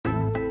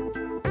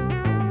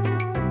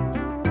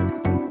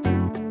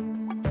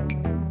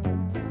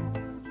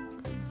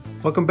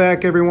Welcome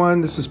back,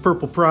 everyone. This is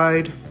Purple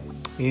Pride,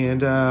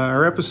 and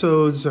our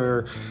episodes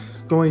are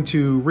going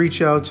to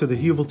reach out to the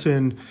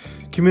Heuvelton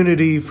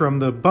community from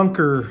the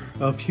bunker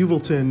of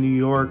Heuvelton, New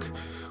York,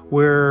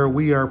 where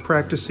we are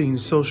practicing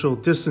social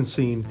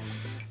distancing.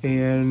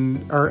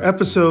 And our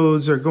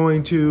episodes are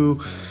going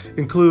to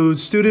include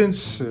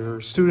students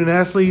or student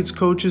athletes,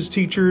 coaches,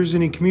 teachers,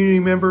 any community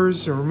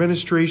members or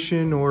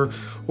administration or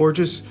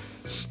just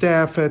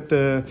staff at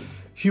the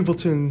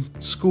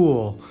Heuvelton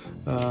School.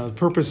 The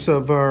purpose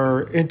of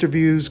our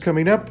interviews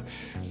coming up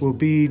will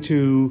be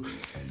to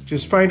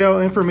just find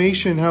out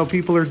information, how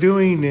people are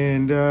doing,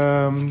 and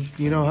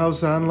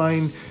how's the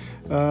online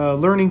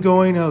learning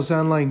going, how's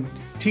online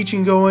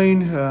teaching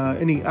going,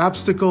 any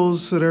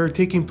obstacles that are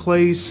taking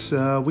place.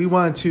 We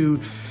want to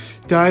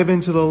dive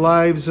into the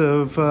lives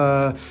of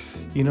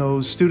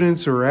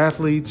students or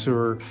athletes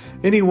or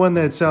anyone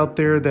that's out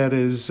there that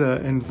is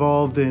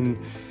involved in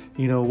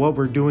what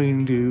we're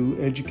doing to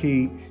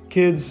educate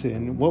kids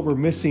and what we're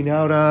missing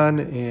out on,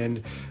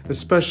 and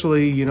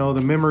especially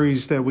the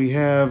memories that we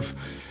have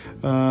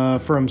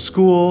from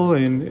school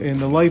and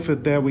the life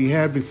that we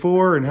had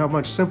before, and how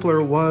much simpler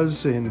it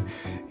was, and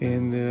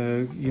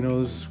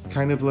it's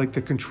kind of like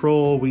the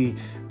control we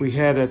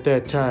had at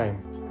that time.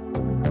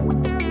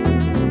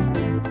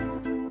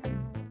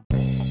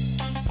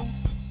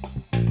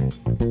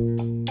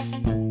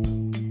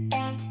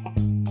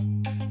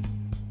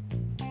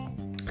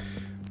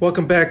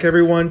 Welcome back,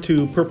 everyone,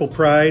 to Purple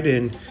Pride,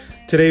 and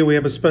today we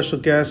have a special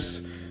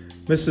guest,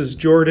 Mrs.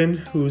 Jordan,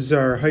 who's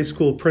our high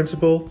school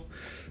principal,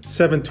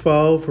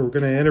 712. We're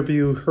going to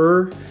interview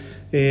her,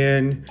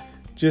 and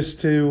just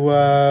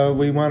to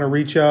we want to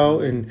reach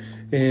out,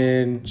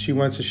 and she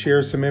wants to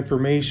share some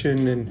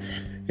information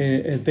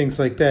and things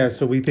like that.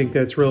 So we think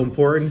that's real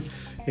important,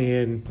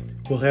 and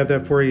we'll have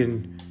that for you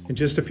in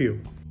just a few.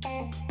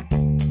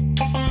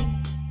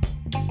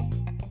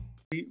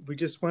 We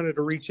just wanted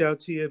to reach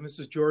out to you,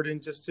 Mrs. Jordan,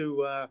 just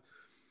to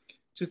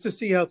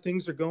see how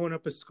things are going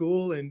up at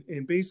school,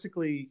 and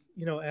basically,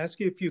 ask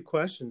you a few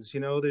questions.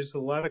 There's a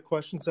lot of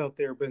questions out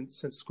there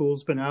since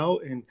school's been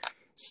out, and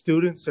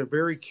students are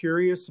very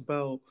curious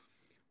about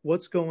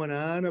what's going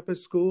on up at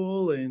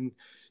school, and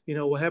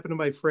what happened to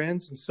my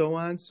friends and so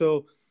on.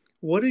 So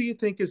what do you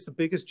think is the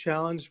biggest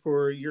challenge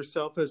for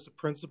yourself as a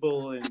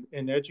principal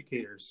and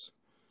educators?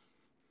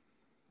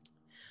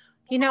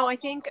 I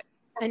think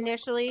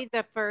initially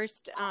the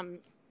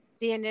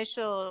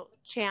initial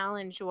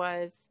challenge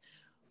was,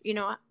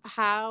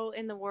 how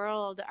in the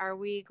world are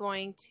we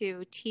going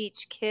to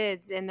teach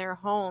kids in their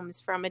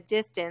homes from a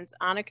distance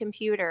on a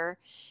computer?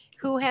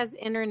 Who has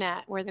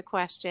internet were the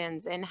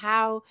questions, and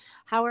how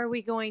are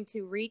we going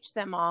to reach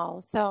them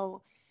all?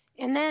 So,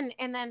 and then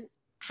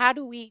how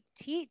do we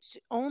teach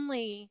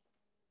only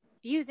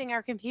using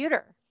our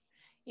computer?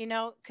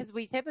 Because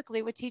we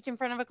typically would teach in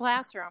front of a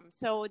classroom.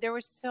 So there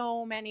were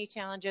so many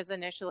challenges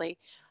initially.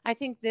 I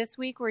think this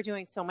week we're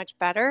doing so much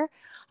better.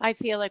 I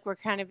feel like we're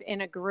kind of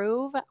in a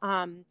groove.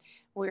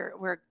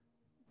 We're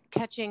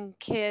catching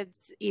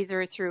kids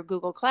either through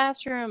Google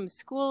Classroom,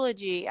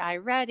 Schoology,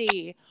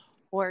 iReady,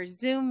 or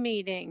Zoom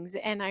meetings.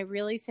 And I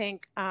really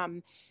think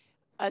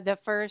the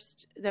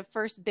first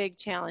big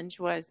challenge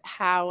was,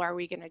 how are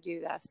we going to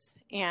do this?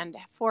 And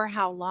for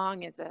how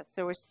long is this?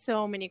 There were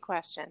so many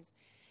questions.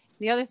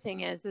 The other thing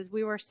is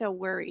we were so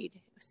worried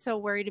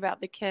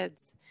about the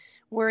kids,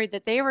 worried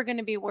that they were going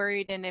to be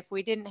worried. And if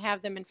we didn't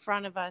have them in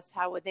front of us,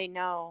 how would they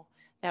know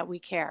that we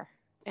care?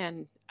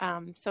 And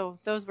so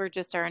those were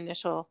just our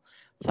initial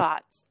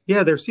thoughts.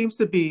 Yeah, there seems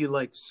to be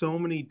like so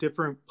many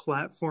different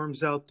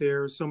platforms out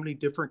there, so many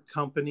different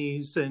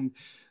companies, and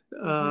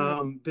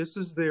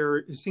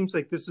it seems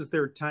like this is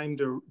their time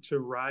to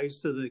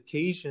rise to the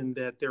occasion,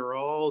 that they're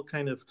all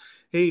kind of,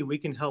 hey, we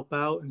can help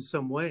out in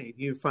some way.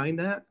 Do you find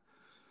that?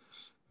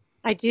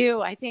 I do.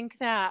 I think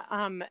that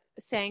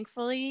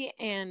thankfully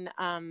in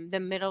the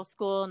middle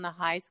school and the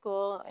high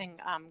school, and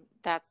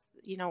that's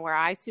where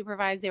I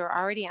supervise, they were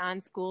already on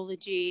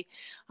Schoology,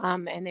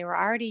 and they were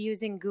already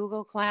using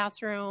Google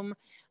Classroom.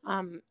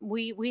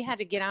 We had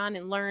to get on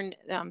and learn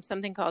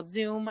something called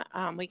Zoom.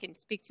 We can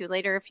speak to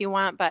later if you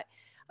want, but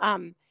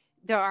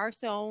there are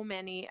so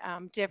many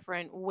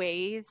different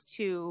ways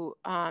to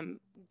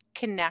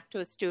connect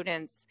with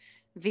students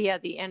via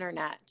the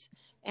internet.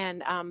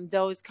 And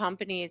those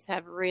companies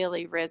have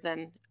really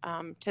risen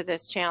to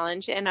this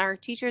challenge, and our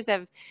teachers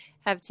have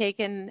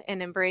taken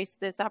and embraced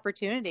this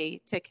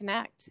opportunity to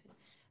connect,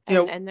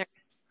 and they're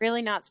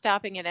really not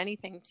stopping at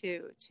anything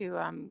to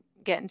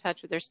get in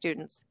touch with their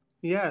students.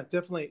 Yeah,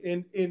 definitely.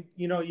 And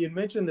you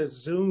mentioned this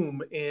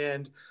Zoom,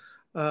 and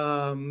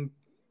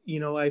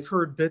I've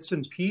heard bits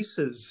and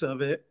pieces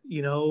of it,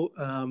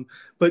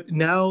 but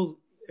now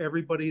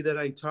everybody that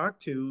I talk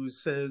to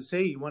says,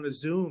 hey, you want to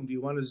Zoom? Do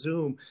you want to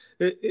Zoom?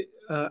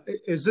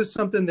 Is this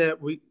something that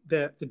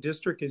the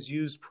district has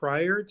used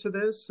prior to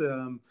this?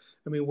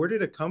 Where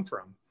did it come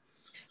from?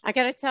 I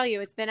got to tell you,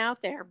 it's been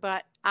out there,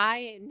 but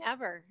I've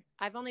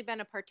only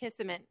been a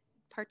participant,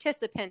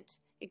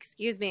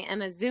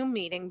 in a Zoom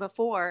meeting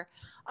before.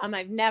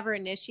 I've never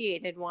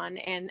initiated one.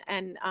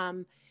 And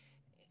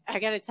I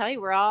got to tell you,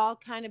 we're all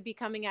kind of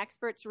becoming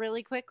experts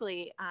really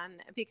quickly on,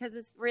 because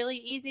it's really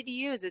easy to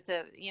use. It's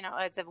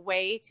it's a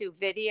way to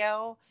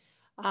video,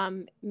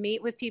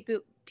 meet with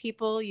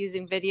people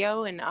using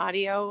video and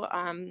audio,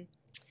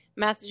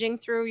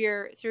 messaging through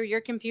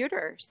your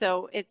computer.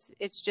 So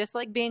it's just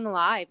like being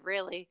live,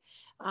 really.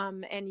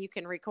 And you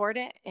can record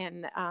it,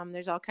 and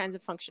there's all kinds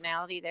of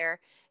functionality there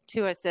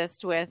to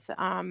assist with,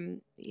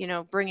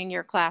 bringing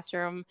your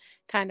classroom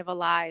kind of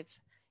alive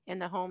in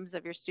the homes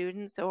of your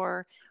students,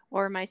 or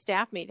my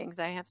staff meetings.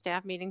 I have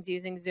staff meetings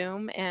using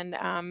Zoom, and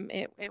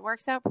it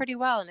works out pretty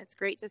well, and it's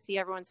great to see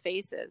everyone's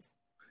faces.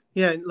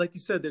 Yeah, and like you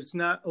said, there's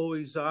not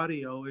always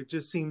audio. It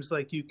just seems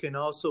like you can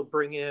also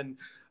bring in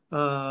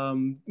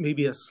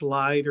maybe a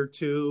slide or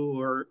two,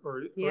 or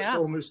Yeah.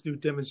 almost do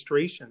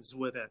demonstrations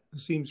with it. It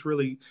seems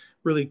really,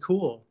 really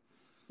cool.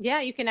 Yeah,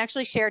 you can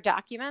actually share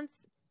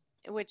documents,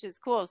 which is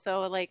cool.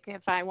 So like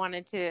if I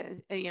wanted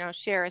to,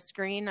 share a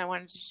screen, I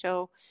wanted to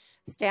show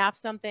staff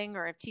something,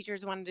 or if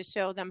teachers wanted to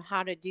show them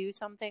how to do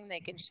something,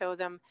 they can show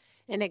them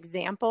an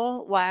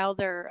example while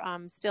they're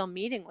still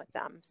meeting with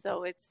them.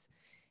 So it's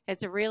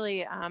a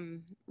really,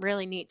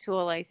 really neat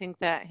tool, I think,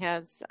 that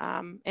has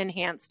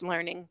enhanced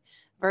learning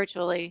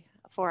virtually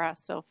for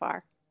us so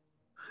far.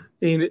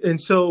 And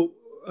so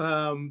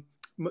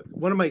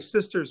one of my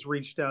sisters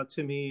reached out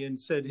to me and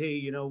said,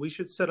 hey, we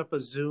should set up a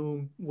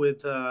Zoom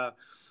with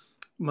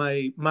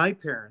my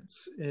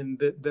parents, and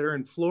they're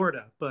in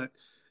Florida. But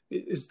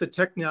is the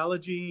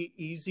technology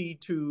easy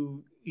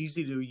to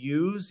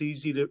use,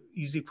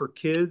 easy for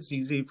kids,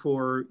 easy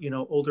for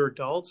older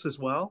adults as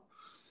well?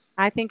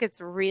 I think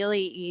it's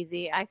really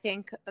easy. I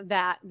think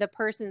that the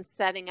person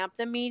setting up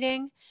the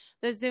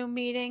Zoom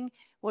meeting,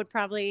 would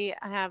probably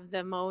have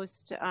the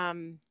most, I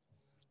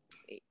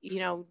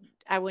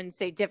wouldn't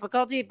say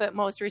difficulty, but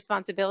most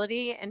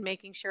responsibility in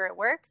making sure it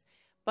works.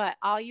 But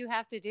all you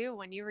have to do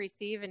when you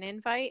receive an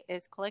invite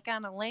is click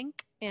on a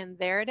link, and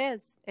there it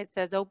is. It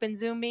says open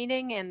Zoom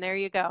meeting, and there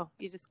you go.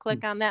 You just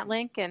click on that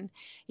link and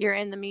you're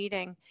in the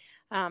meeting.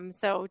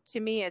 So to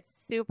me, it's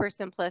super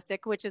simplistic,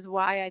 which is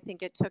why I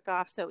think it took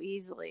off so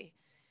easily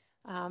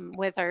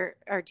with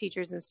our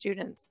teachers and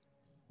students.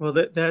 Well,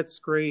 that's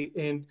great.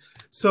 And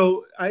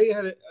so I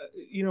had,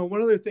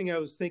 one other thing I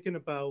was thinking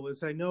about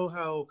was, I know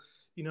how,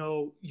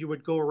 you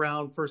would go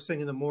around first thing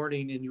in the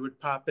morning and you would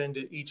pop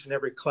into each and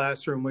every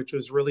classroom, which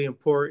was really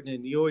important.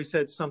 And you always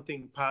had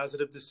something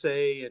positive to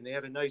say, and they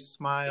had a nice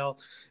smile.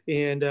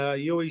 And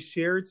you always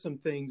shared some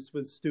things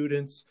with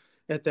students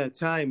at that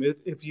time.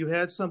 If you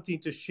had something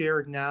to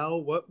share now,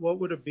 what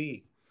would it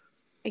be?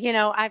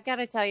 I've got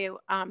to tell you,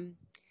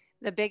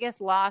 the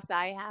biggest loss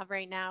I have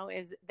right now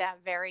is that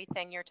very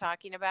thing you're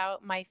talking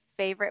about. My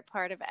favorite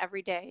part of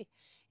every day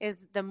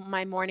is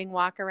my morning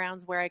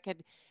walk-arounds, where I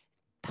could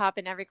pop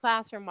in every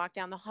classroom, walk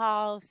down the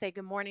hall, say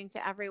good morning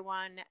to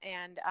everyone,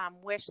 and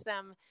wish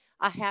them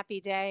a happy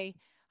day,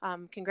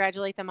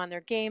 congratulate them on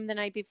their game the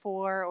night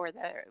before, or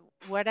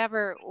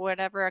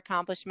whatever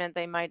accomplishment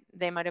they might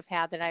have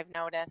had that I've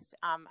noticed.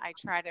 I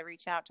try to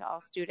reach out to all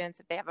students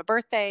if they have a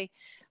birthday,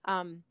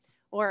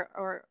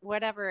 or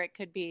whatever it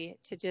could be,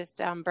 to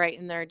just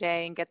brighten their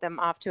day and get them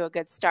off to a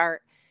good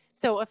start.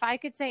 So if I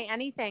could say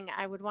anything,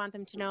 I would want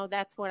them to know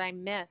that's what I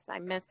miss. I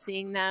miss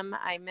seeing them.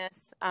 I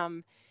miss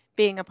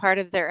being a part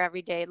of their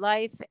everyday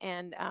life.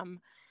 And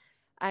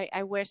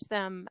I wish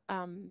them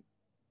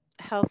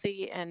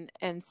healthy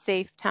and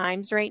safe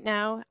times right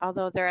now.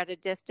 Although they're at a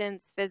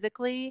distance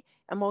physically,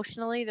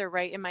 emotionally, they're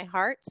right in my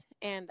heart.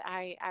 And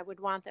I would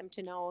want them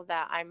to know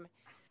that I'm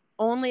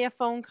only a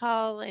phone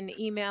call and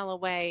email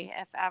away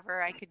if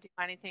ever I could do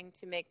anything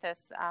to make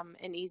this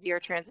an easier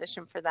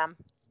transition for them.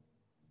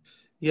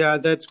 Yeah,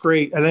 that's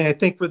great. And I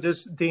think for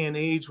this day and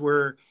age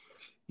where,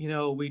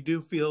 we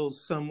do feel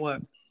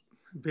somewhat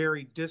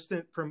very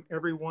distant from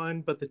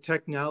everyone, but the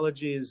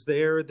technology is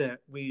there,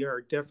 that we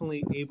are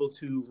definitely able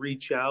to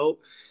reach out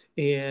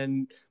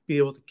and be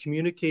able to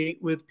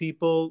communicate with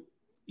people.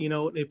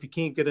 If you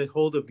can't get a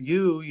hold of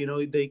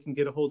you, they can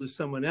get a hold of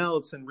someone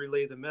else and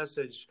relay the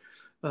message,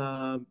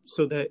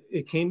 so that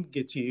it can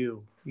get to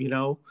you,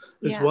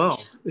 as well.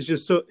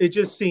 It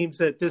just seems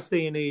that this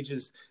day and age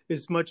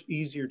is much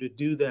easier to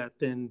do that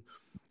than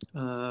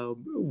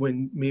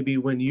when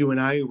you and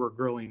I were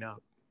growing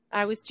up.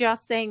 I was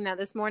just saying that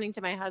this morning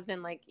to my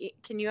husband, like,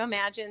 can you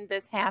imagine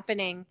this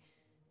happening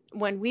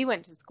when we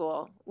went to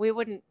school? We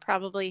wouldn't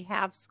probably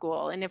have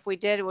school. And if we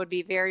did, it would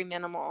be very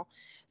minimal.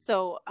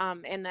 So,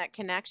 and that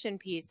connection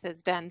piece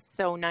has been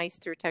so nice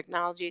through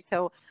technology.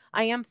 So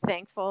I am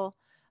thankful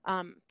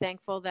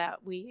that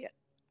we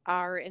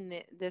are in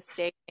this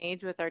day and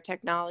age with our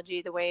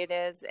technology the way it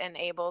is, and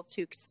able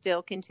to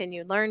still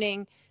continue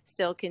learning,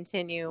 still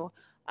continue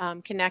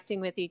connecting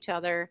with each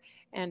other,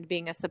 and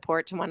being a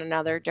support to one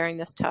another during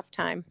this tough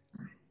time.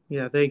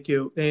 Yeah, thank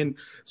you. And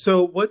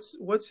so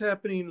what's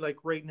happening like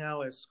right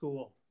now at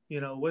school?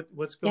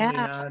 What's going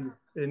on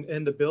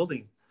in the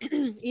building?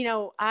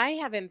 I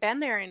haven't been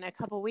there in a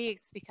couple of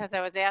weeks because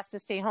I was asked to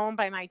stay home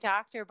by my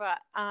doctor, but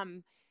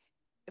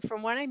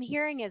from what I'm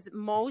hearing is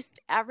most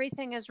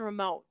everything is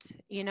remote.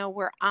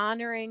 We're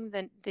honoring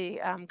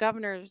the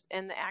governors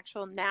and the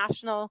actual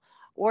national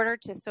order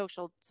to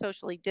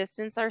socially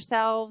distance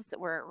ourselves.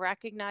 We're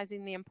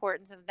recognizing the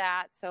importance of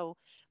that. So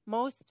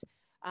most,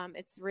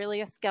 it's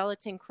really a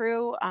skeleton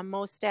crew.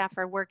 Most staff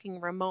are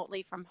working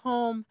remotely from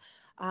home.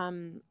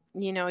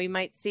 You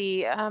might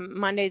see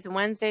Mondays and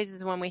Wednesdays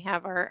is when we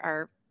have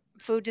our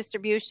food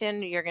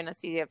distribution. You're going to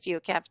see a few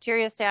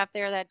cafeteria staff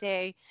there that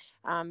day.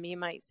 You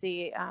might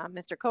see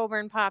Mr.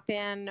 Coburn pop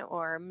in,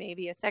 or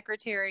maybe a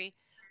secretary,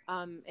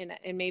 and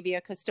maybe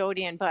a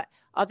custodian. But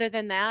other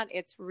than that,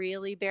 it's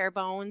really bare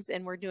bones,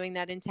 and we're doing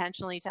that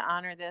intentionally to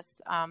honor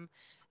this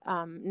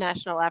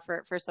national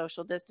effort for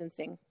social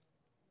distancing.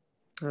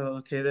 Oh,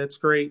 okay, that's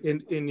great.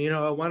 And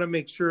I want to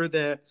make sure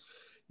that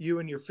you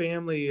and your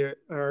family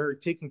are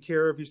taking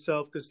care of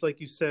yourself, because like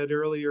you said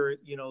earlier,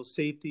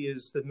 safety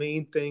is the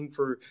main thing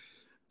for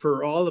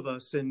all of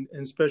us, and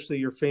especially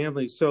your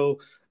family. So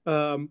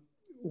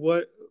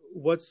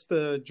what's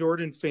the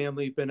Jordan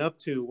family been up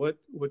to? What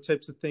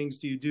types of things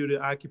do you do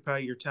to occupy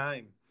your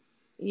time?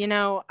 We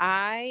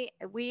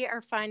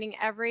are finding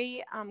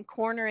every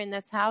corner in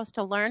this house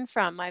to learn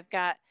from. I've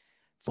got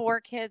 4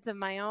 kids of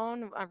my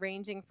own,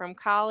 ranging from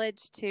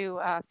college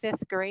to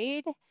 5th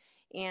grade.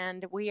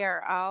 And we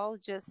are all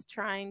just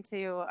trying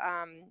to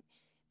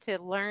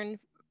learn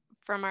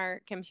from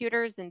our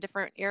computers in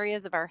different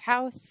areas of our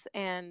house,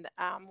 and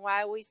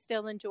while we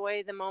still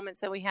enjoy the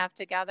moments that we have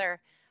together,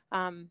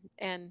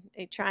 and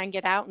try and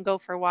get out and go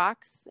for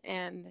walks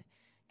and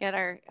get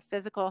our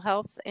physical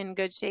health in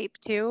good shape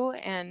too,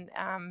 and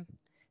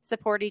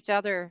support each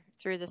other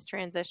through this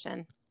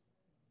transition.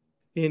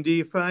 And do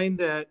you find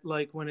that,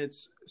 like, when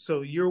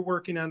so you're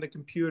working on the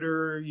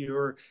computer,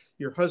 your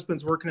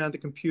husband's working on the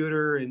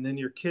computer, and then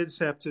your kids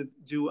have to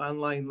do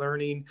online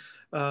learning,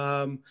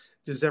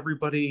 does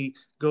everybody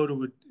go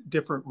to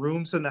different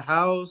rooms in the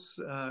house?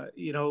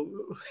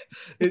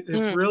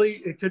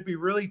 It could be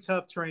really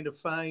tough trying to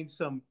find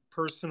some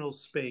personal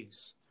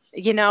space.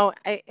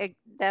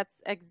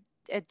 That's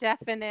a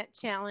definite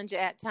challenge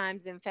at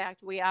times. In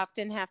fact, we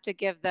often have to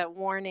give the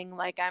warning,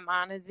 like, I'm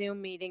on a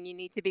Zoom meeting, you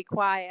need to be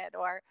quiet,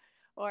 or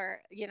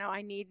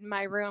I need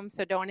my room,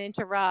 so don't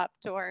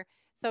interrupt.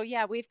 So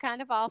yeah, we've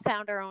kind of all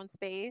found our own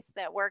space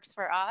that works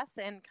for us,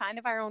 and kind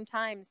of our own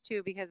times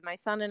too, because my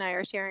son and I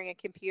are sharing a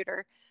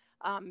computer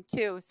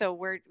too. So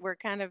we're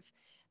kind of,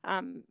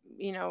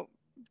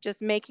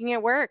 just making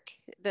it work.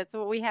 That's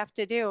what we have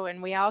to do.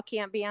 And we all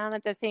can't be on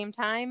at the same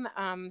time.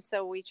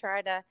 So we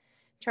try to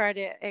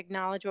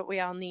acknowledge what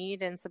we all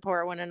need and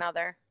support one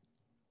another.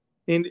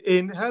 And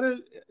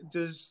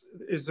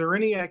is there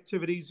any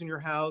activities in your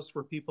house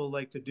where people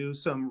like to do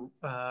some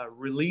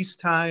release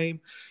time?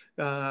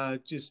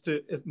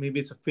 Maybe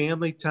it's a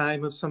family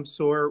time of some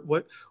sort.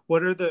 What's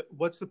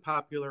the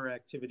popular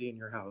activity in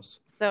your house?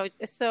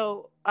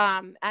 So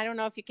I don't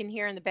know if you can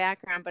hear in the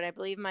background, but I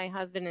believe my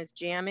husband is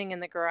jamming in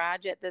the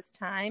garage at this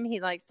time. He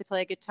likes to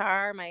play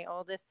guitar. My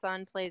oldest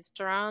son plays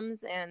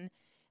drums, and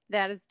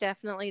that is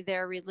definitely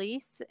their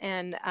release.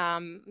 And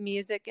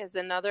music is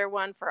another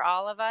one for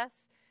all of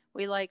us.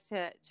 We like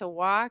to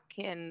walk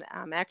and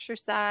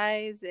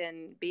exercise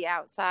and be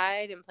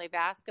outside and play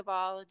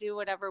basketball, do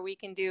whatever we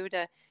can do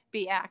to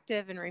be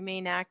active and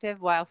remain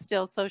active while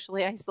still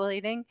socially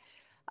isolating.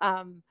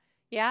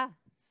 Yeah,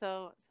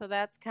 so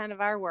that's kind of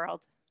our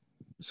world.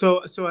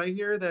 So I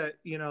hear that,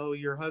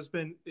 your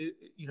husband,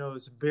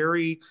 is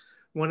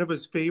one of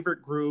his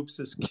favorite groups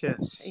is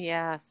Kiss.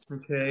 Yes.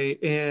 Okay.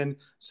 And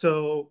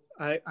so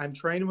I'm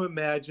trying to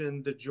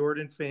imagine the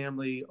Jordan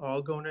family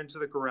all going into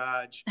the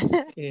garage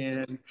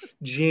and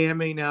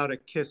jamming out a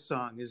Kiss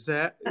song. Is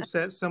that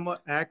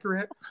somewhat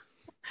accurate?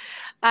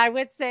 I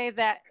would say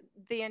that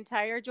the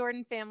entire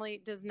Jordan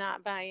family does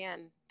not buy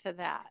in to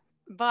that,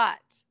 but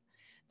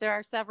there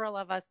are several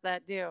of us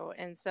that do.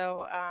 And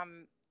so,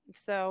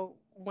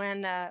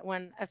 when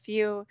a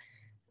few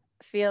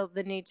feel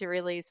the need to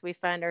release, we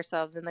find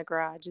ourselves in the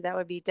garage. That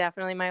would be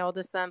definitely my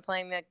oldest son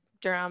playing the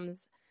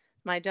drums,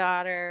 my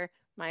daughter,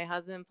 my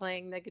husband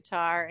playing the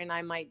guitar, and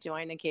I might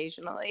join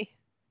occasionally.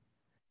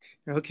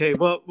 Okay,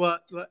 well,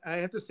 I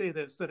have to say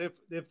this, that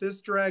if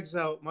this drags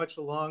out much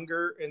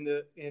longer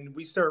and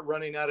we start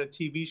running out of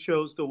TV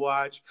shows to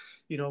watch,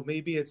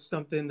 maybe it's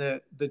something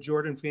that the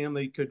Jordan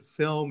family could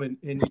film, and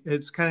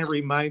it's kind of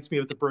reminds me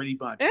of the Brady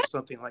Bunch or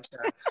something like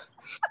that.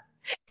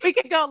 We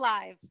could go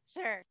live,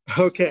 sure.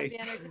 Okay.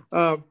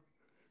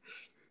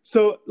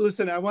 So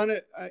listen, I want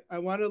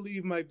to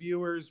leave my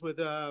viewers with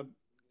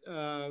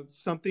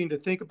something to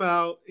think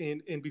about,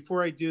 and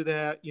before I do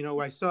that,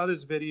 I saw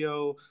this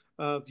video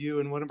of you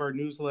in one of our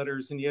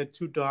newsletters, and you had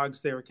 2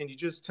 dogs there. Can you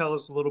just tell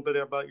us a little bit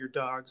about your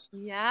dogs?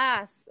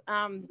 Yes.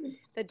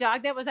 The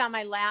dog that was on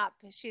my lap,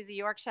 she's a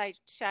Yorkshire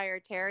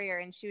Terrier,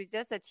 and she was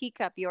just a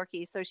teacup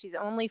Yorkie. So she's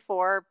only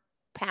 4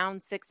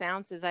 pounds, 6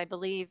 ounces, I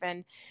believe.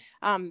 And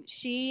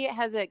she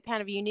has a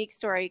kind of unique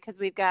story, because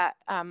we've got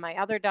my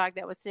other dog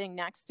that was sitting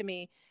next to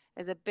me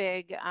is a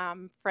big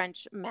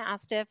French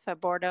Mastiff, a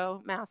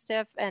Bordeaux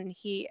Mastiff. And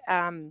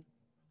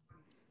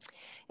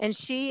And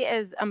she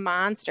is a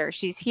monster.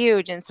 She's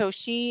huge. And so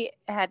she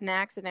had an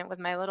accident with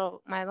my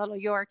little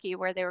Yorkie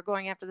where they were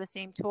going after the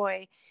same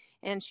toy,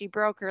 and she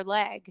broke her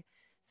leg.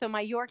 So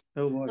my Yorkie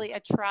is really a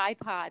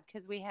tripod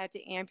because we had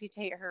to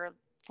amputate her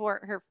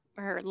for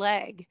her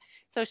leg.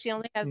 So she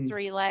only has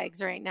 3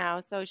 legs right now.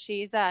 So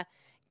she's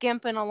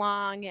gimping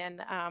along,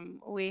 and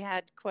we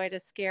had quite a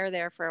scare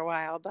there for a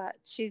while, but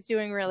she's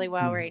doing really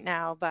well right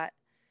now. But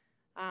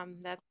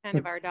that's kind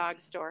of our dog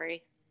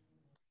story.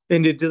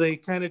 And do they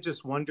kind of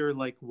just wonder,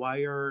 like,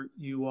 why are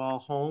you all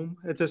home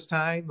at this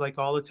time, like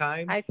all the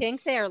time? I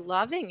think they're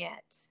loving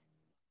it.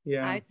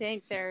 Yeah. I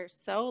think they're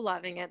so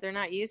loving it. They're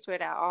not used to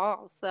it at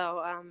all.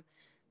 So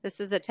this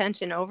is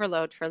attention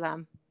overload for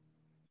them.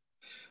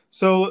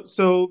 So,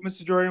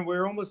 Mr. Jordan,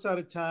 we're almost out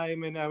of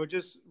time, and I would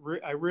just,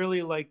 I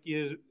really like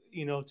you,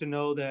 to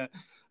know that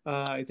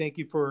I thank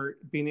you for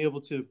being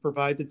able to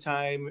provide the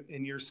time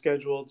in your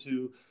schedule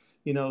to,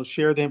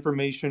 share the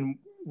information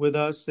with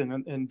us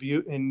and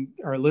view and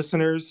our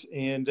listeners.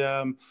 And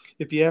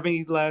if you have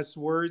any last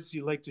words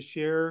you'd like to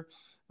share,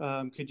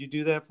 could you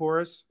do that for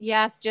us?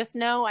 Yes, just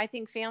know, I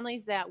think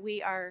families, that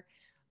we are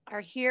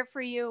here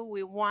for you.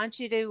 We want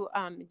you to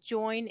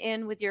join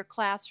in with your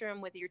classroom,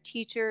 with your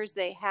teachers.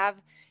 They have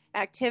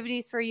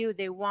activities for you.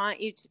 They want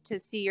you to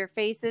see your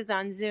faces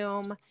on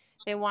Zoom.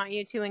 They want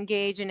you to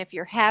engage. And if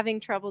you're having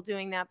trouble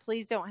doing that,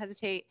 please don't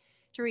hesitate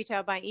to reach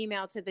out by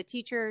email to the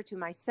teacher, to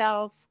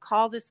myself,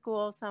 call the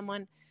school.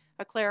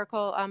 A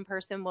clerical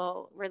person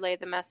will relay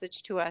the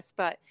message to us.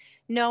 But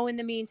know in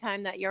the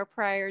meantime that our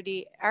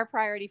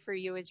priority for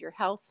you is your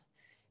health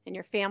and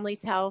your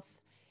family's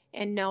health,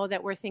 and know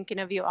that we're thinking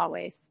of you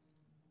always.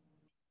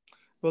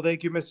 Well,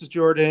 thank you, Mrs.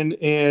 Jordan,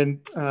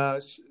 and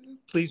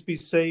please be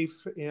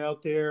safe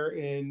out there,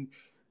 and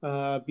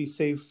be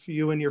safe,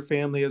 you and your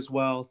family as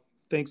well.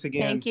 Thanks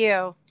again. Thank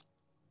you.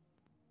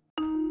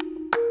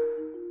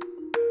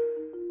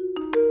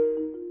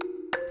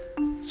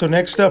 So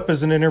next up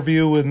is an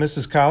interview with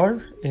Mrs.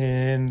 Coller,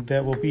 and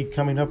that will be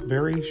coming up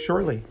very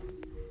shortly.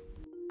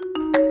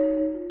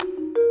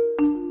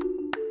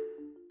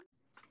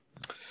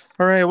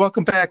 All right,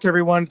 welcome back,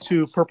 everyone,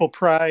 to Purple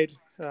Pride.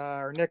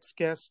 Our next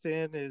guest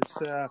in is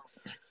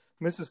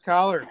Mrs.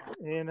 Coller,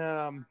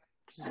 and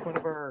she's one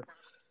of our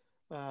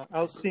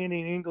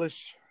outstanding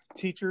English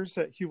teachers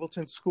at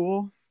Heuvelton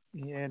School,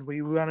 and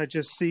we want to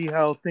just see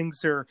how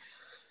things are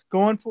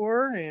going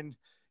for her. And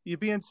you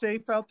being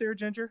safe out there,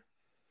 Ginger?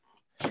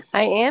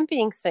 I am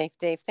being safe,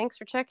 Dave. Thanks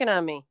for checking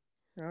on me.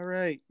 All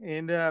right,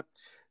 and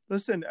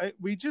listen,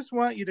 we just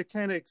want you to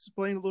kind of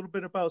explain a little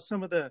bit about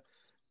some of the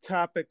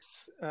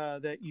topics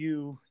that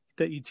you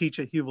teach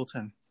at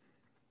Heuvelton.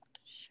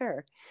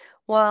 Sure.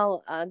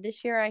 Well,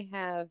 this year I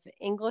have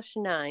English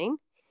 9,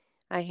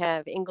 I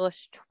have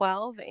English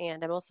 12,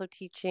 and I'm also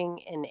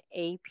teaching an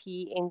AP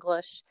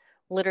English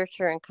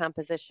literature and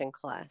composition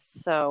class.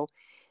 So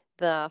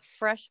the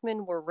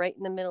freshmen were right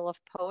in the middle of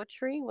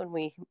poetry when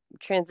we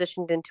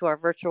transitioned into our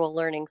virtual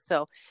learning.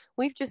 So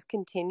we've just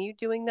continued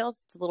doing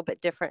those. It's a little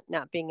bit different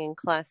not being in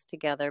class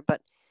together,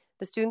 but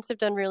the students have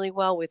done really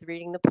well with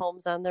reading the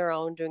poems on their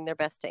own, doing their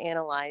best to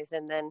analyze.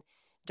 And then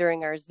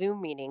during our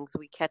Zoom meetings,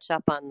 we catch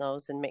up on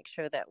those and make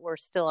sure that we're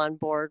still on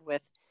board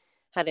with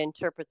how to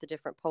interpret the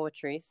different poems.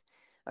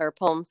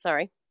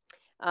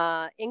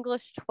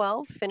 English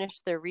 12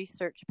 finished their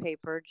research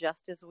paper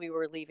just as we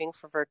were leaving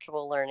for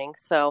virtual learning.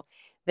 So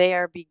they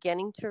are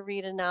beginning to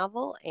read a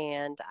novel,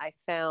 and I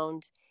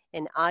found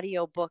an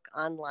audio book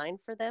online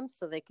for them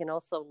so they can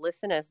also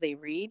listen as they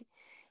read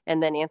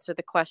and then answer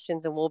the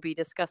questions. And we'll be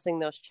discussing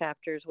those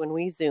chapters when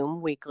we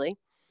Zoom weekly.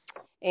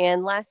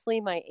 And lastly,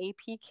 my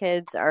AP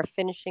kids are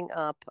finishing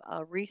up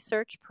a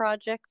research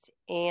project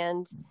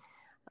and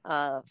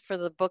for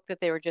the book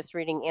that they were just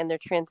reading, and they're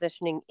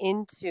transitioning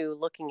into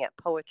looking at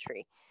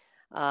poetry.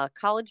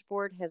 College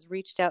Board has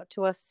reached out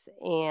to us,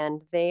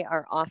 and they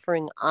are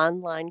offering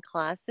online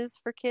classes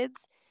for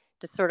kids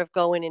to sort of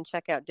go in and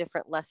check out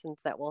different lessons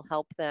that will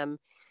help them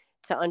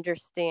to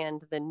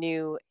understand the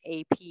new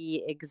AP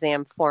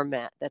exam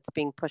format that's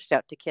being pushed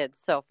out to kids.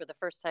 So for the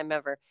first time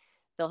ever,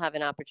 they'll have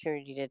an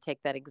opportunity to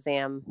take that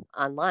exam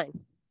online.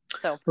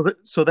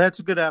 So that's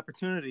a good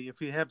opportunity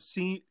if you have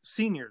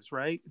seniors,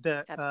 right?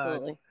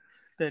 Absolutely.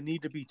 That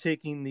need to be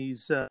taking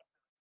these,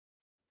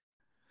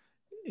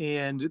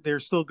 and they're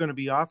still going to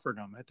be offered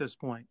them at this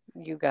point.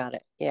 You got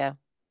it. Yeah.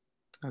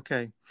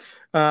 Okay.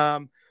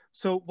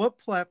 So what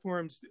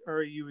platforms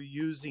are you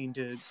using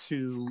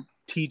to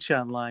teach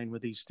online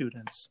with these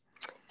students?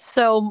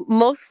 So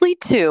mostly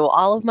 2.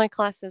 All of my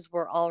classes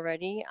were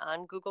already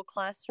on Google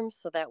Classroom,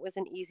 so that was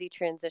an easy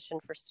transition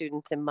for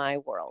students in my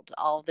world.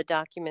 All of the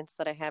documents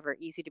that I have are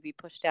easy to be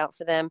pushed out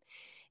for them.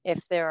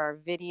 If there are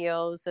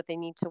videos that they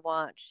need to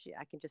watch,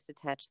 I can just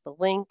attach the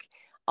link.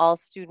 All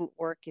student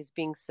work is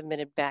being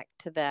submitted back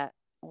to that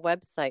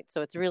website,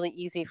 so it's really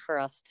easy for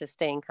us to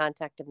stay in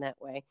contact in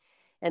that way.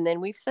 And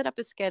then we've set up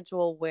a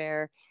schedule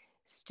where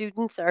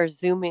students are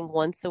Zooming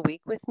once a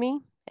week with me,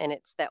 and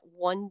it's that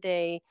one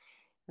day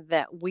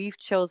that we've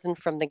chosen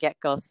from the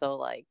get-go. So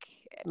like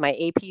my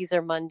APs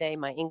are Monday,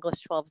 my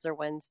English 12s are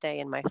Wednesday,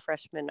 and my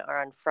freshmen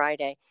are on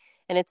Friday.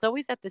 And it's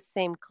always at the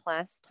same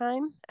class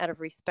time out of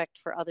respect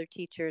for other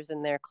teachers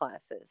and their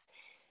classes.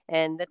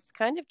 And that's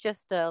kind of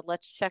just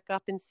let's check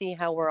up and see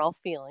how we're all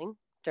feeling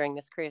during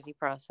this crazy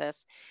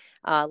process.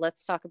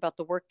 Let's talk about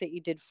the work that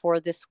you did for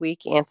this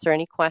week, answer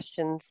any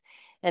questions.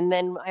 And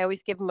then I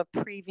always give them a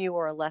preview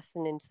or a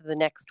lesson into the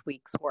next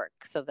week's work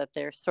so that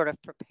they're sort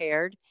of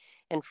prepared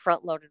and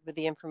front loaded with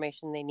the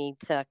information they need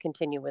to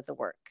continue with the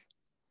work.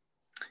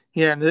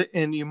 Yeah,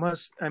 and you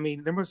must, I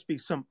mean, there must be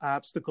some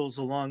obstacles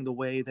along the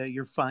way that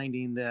you're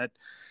finding that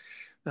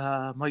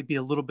might be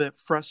a little bit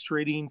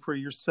frustrating for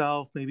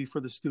yourself, maybe for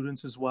the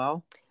students as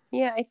well.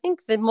 Yeah, I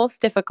think the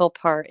most difficult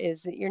part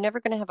is that you're never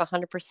going to have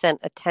 100%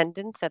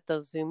 attendance at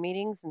those Zoom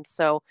meetings. And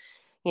so,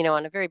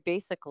 on a very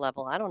basic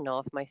level, I don't know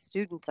if my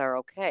students are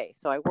okay.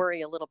 So I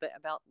worry a little bit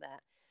about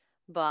that.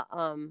 But,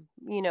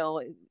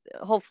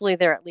 hopefully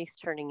they're at least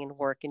turning in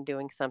work and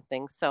doing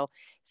something. So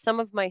some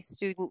of my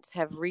students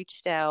have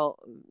reached out,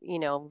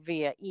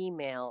 via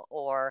email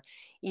or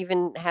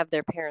even have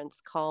their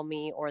parents call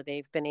me, or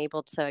they've been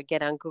able to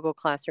get on Google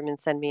Classroom and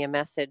send me a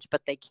message,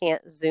 but they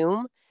can't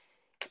Zoom.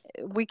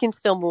 We can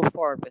still move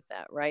forward with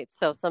that, right?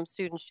 So some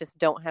students just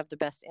don't have the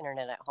best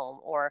internet at home,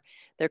 or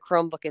their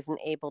Chromebook isn't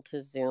able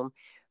to Zoom.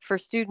 For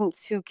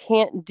students who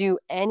can't do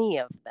any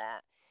of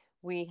that,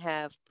 we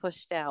have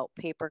pushed out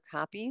paper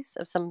copies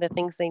of some of the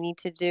things they need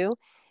to do.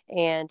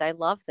 And I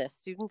love this.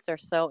 Students are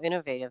so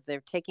innovative.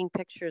 They're taking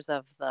pictures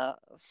of the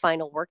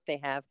final work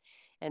they have,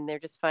 and they're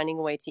just finding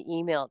a way to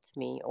email it to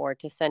me or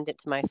to send it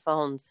to my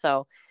phone.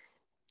 So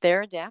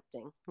they're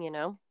adapting,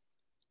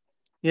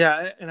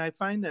 Yeah, and I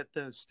find that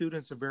the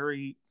students are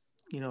very,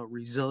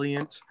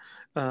 resilient.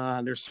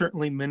 There's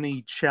certainly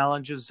many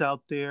challenges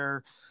out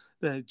there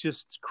that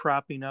just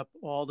cropping up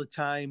all the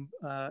time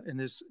in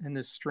this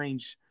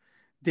strange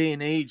day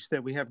and age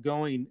that we have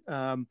going.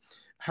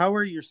 How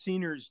are your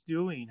seniors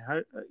doing?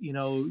 How,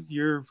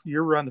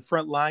 you're on the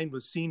front line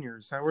with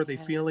seniors. How are they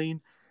Yeah.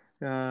 feeling?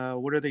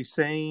 What are they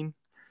saying?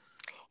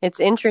 It's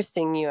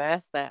interesting you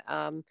asked that.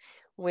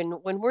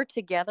 When we're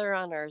together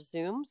on our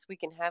Zooms, we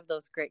can have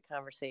those great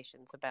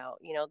conversations about,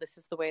 this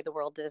is the way the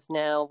world is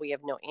now. We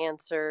have no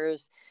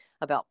answers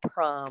about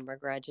prom or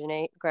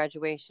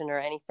graduation or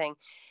anything.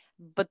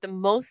 But the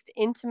most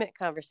intimate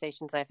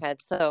conversations I've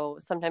had, so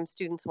sometimes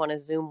students want to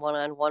Zoom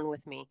one-on-one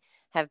with me,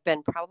 have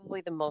been probably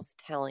the most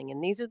telling.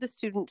 And these are the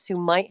students who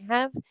might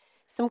have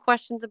some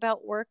questions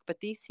about work,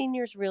 but these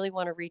seniors really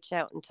want to reach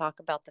out and talk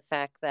about the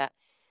fact that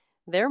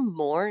they're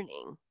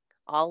mourning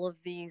all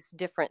of these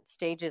different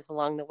stages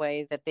along the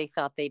way that they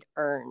thought they'd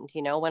earned.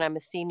 When I'm a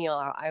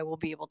senior, I will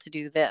be able to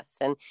do this.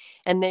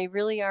 And they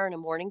really are in a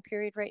mourning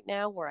period right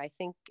now where I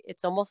think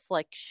it's almost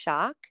like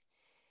shock.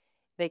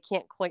 They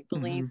can't quite Mm-hmm.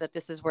 believe that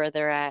this is where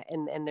they're at,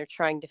 and they're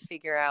trying to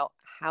figure out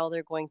how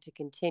they're going to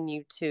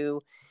continue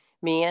to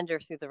meander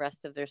through the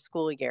rest of their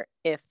school year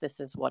if this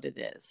is what it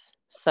is.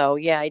 So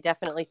yeah, I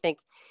definitely think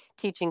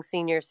teaching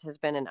seniors has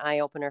been an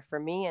eye-opener for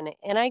me,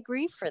 and I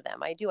grieve for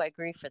them. I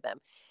grieve for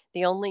them.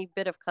 The only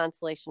bit of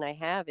consolation I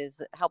have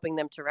is helping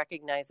them to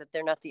recognize that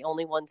they're not the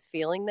only ones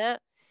feeling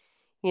that.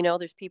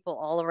 There's people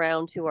all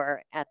around who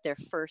are at their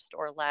first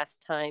or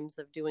last times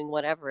of doing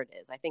whatever it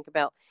is. I think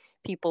about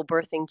people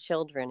birthing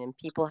children and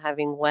people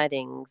having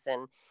weddings,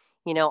 and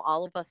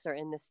all of us are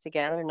in this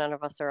together. None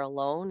of us are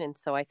alone. And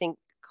so I think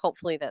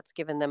hopefully that's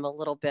given them a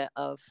little bit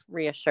of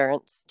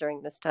reassurance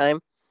during this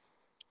time.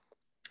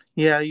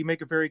 Yeah, you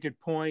make a very good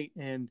point,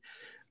 and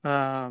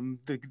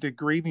the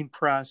grieving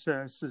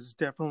process is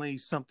definitely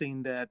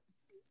something that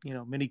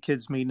many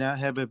kids may not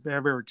have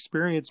ever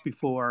experienced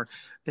before,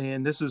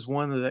 and this is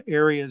one of the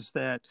areas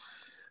that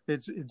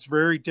it's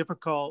very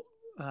difficult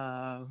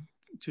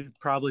to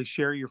probably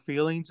share your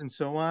feelings and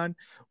so on.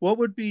 What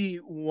would be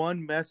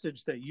one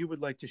message that you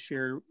would like to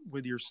share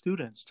with your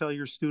students? Tell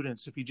your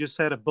students, if you just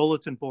had a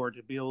bulletin board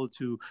to be able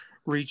to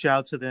reach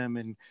out to them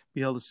and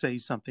be able to say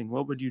something,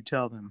 what would you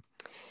tell them?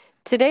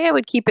 Today, I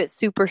would keep it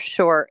super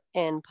short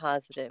and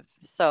positive.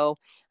 So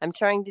I'm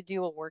trying to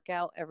do a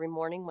workout every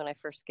morning when I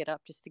first get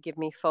up, just to give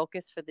me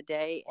focus for the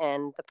day.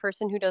 And the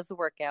person who does the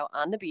workout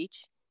on the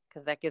beach,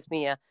 because that gives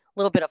me a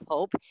little bit of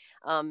hope,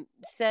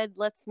 said,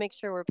 let's make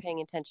sure we're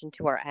paying attention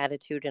to our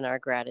attitude and our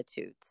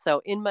gratitude.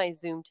 So in my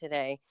Zoom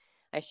today,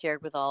 I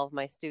shared with all of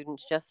my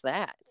students just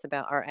that. It's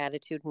about our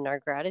attitude and our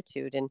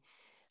gratitude. And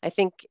I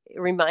think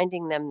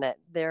reminding them that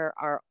there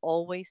are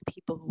always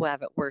people who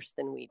have it worse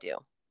than we do.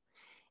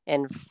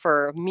 And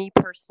for me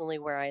personally,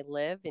 where I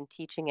live and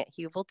teaching at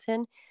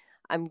Heuvelton,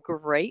 I'm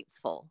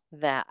grateful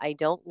that I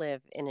don't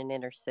live in an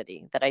inner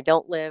city, that I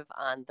don't live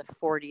on the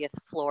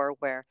 40th floor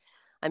where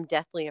I'm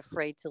deathly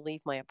afraid to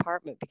leave my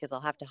apartment because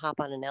I'll have to hop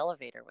on an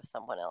elevator with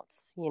someone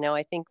else.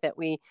 I think that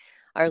we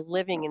are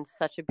living in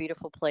such a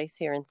beautiful place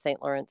here in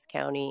St. Lawrence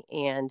County.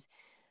 And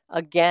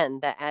again,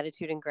 that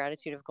attitude and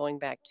gratitude of going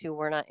back to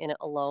we're not in it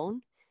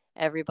alone.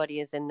 Everybody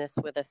is in this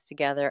with us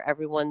together.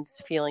 Everyone's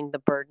feeling the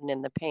burden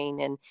and the pain,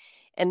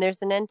 and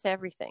there's an end to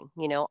everything.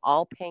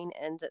 All pain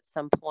ends at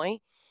some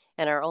point,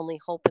 And our only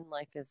hope in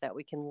life is that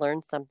we can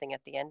learn something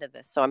at the end of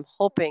this. So I'm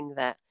hoping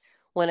that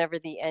whenever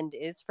the end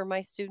is for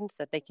my students,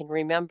 that they can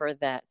remember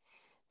that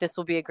this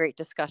will be a great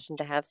discussion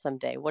to have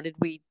someday. What did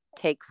we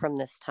take from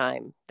this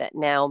time that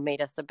now made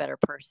us a better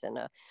person,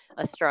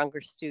 a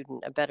stronger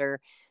student, a better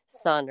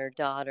son or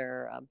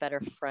daughter, a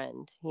better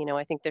friend?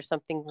 I think there's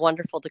something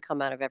wonderful to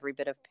come out of every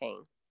bit of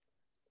pain.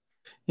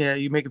 Yeah,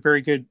 you make a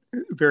very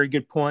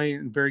good point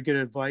and very good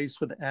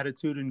advice with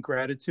attitude and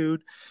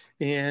gratitude.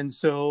 And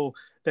so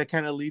that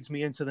kind of leads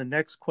me into the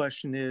next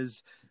question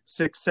is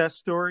success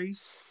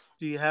stories.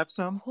 Do you have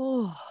some?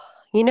 Oh,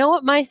 you know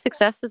what my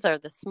successes are?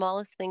 The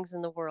smallest things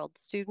in the world.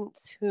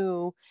 Students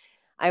who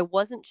I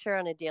wasn't sure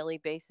on a daily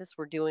basis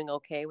were doing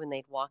okay when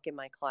they'd walk in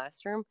my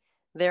classroom.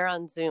 They're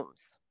on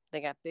Zooms.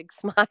 They got big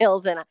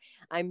smiles, and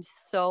I'm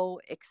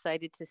so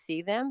excited to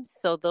see them.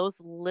 So those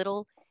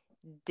little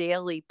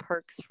daily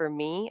perks for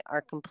me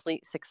are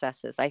complete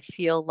successes. I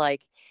feel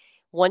like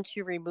once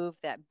you remove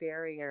that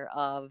barrier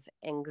of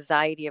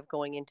anxiety of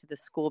going into the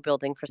school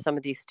building for some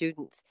of these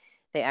students,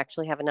 they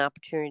actually have an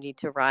opportunity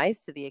to rise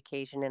to the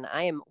occasion. And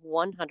I am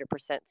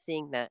 100%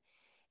 seeing that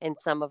in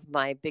some of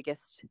my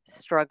biggest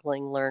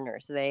struggling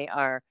learners. They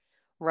are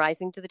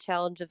rising to the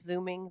challenge of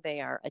Zooming.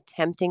 They are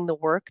attempting the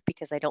work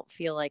because I don't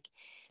feel like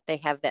they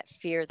have that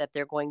fear that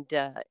they're going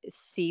to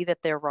see that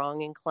they're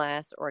wrong in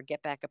class or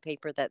get back a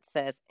paper that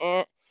says,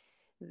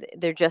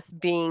 they're just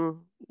being,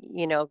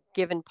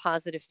 given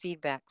positive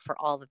feedback for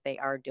all that they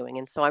are doing.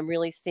 And so I'm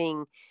really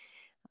seeing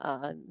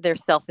their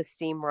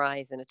self-esteem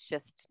rise, and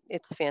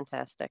it's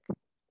fantastic.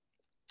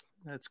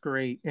 That's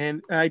great.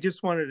 And I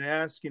just wanted to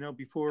ask,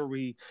 before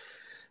we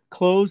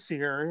close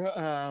here,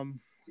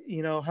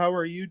 how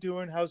are you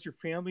doing? How's your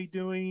family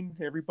doing?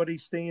 Everybody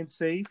staying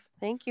safe?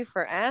 Thank you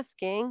for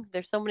asking.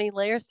 There's so many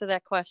layers to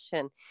that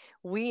question.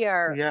 We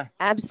are Yeah.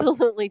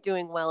 absolutely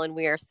doing well, and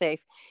we are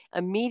safe.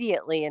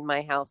 Immediately in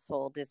my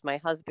household is my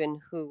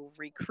husband, who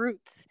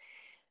recruits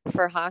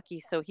for hockey,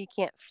 so he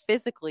can't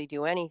physically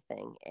do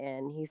anything.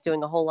 And he's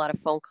doing a whole lot of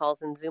phone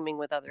calls and Zooming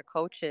with other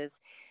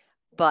coaches.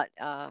 But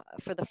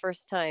for the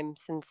first time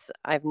since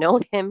I've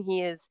known him,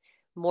 he is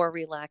more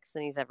relaxed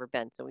than he's ever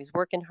been. So he's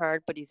working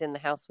hard, but he's in the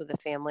house with the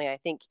family. I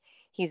think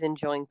he's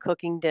enjoying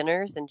cooking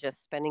dinners and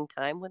just spending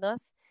time with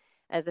us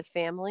as a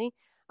family.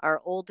 Our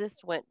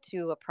oldest went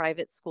to a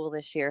private school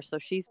this year, so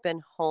she's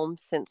been home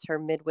since her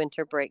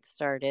midwinter break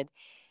started.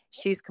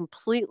 She's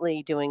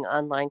completely doing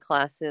online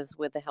classes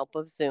with the help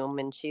of Zoom,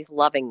 and she's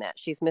loving that.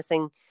 She's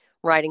missing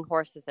riding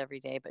horses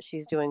every day, but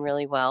she's doing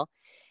really well.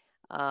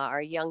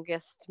 Our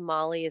youngest,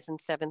 Molly, is in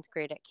 7th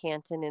grade at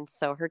Canton, and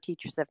so her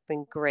teachers have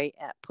been great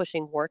at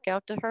pushing work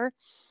out to her.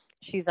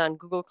 She's on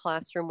Google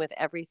Classroom with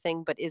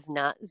everything, but is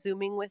not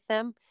Zooming with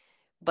them.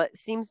 But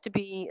seems to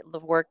be the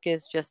work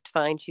is just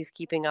fine. She's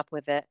keeping up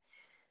with it.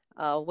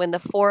 When the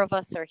four of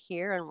us are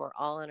here and we're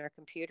all on our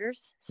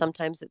computers,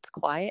 sometimes it's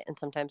quiet and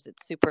sometimes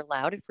it's super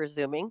loud if we're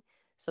Zooming.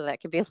 So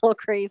that can be a little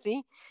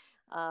crazy.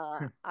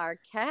 Our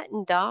cat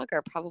and dog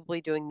are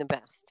probably doing the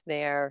best.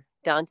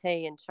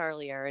 Dante and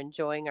Charlie are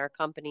enjoying our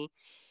company.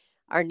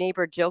 Our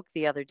neighbor joked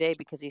the other day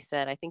because he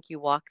said, I think you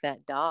walk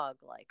that dog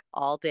like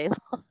all day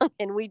long.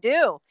 And we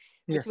do.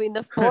 Yeah. Between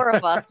the four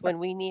of us, when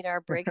we need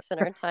our breaks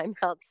and our time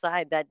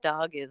outside, that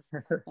dog is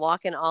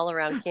walking all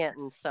around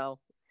Canton. So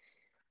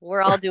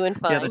we're all doing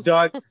fine. Yeah, the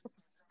dog.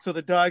 So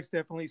the dog's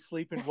definitely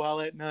sleeping well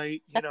at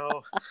night.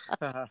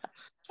 It's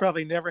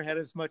probably never had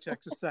as much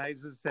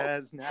exercise as it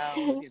has now.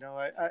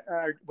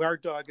 Our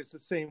dog is the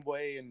same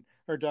way, and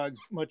our dog's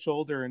much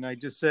older. And I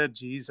just said,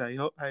 geez, I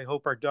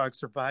hope our dog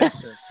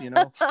survives this,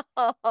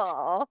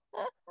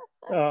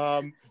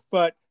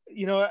 But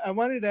I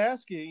wanted to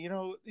ask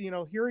you,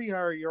 here you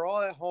are, you're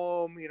all at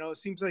home. It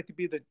seems like to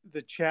be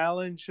the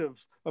challenge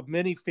of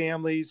many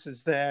families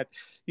is that,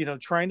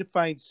 trying to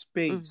find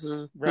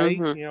space, right?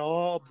 Mm-hmm.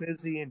 All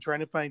busy and trying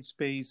to find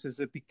space.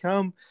 Has it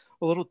become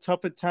a little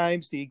tough at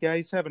times? Do you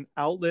guys have an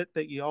outlet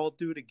that you all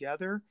do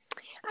together?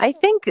 I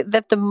think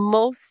that the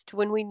most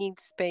when we need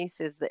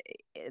space is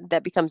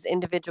that becomes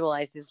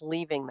individualized is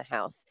leaving the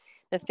house.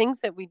 The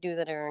things that we do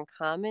that are in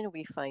common,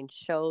 we find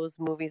shows,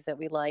 movies that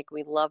we like.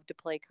 We love to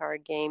play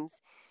card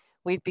games.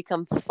 We've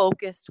become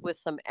focused with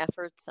some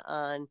efforts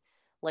on,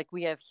 like,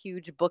 we have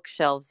huge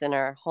bookshelves in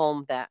our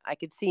home that I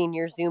could see in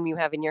your Zoom you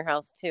have in your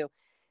house too.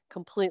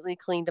 Completely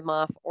cleaned them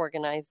off,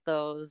 organized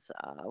those.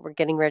 We're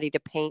getting ready to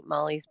paint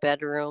Molly's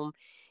bedroom.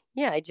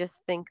 Yeah, I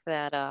just think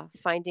that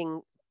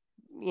finding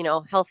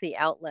healthy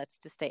outlets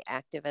to stay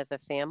active as a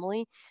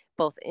family,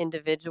 both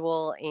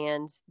individual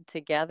and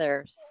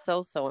together,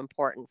 so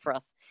important for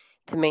us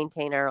to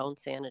maintain our own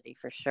sanity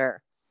for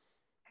sure.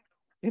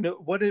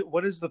 What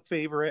is the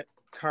favorite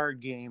card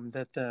game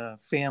that the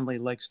family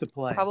likes to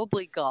play?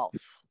 Probably golf.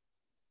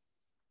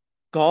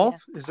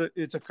 Golf? Yeah.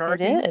 It's a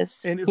card It game? is.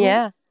 And who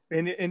Yeah.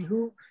 and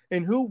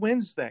who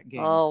wins that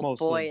game Oh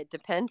mostly? boy, it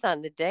depends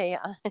on the day,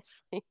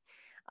 honestly.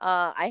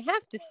 I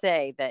have to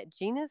say that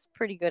Gina's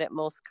pretty good at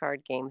most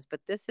card games, but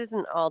this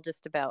isn't all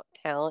just about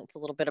talent. It's a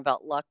little bit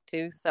about luck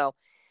too. So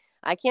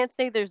I can't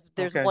say there's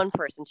Okay. one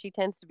person. She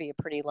tends to be a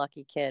pretty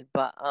lucky kid,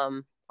 but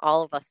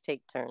All of us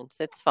take turns.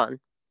 It's fun.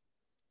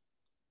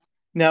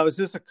 Now, is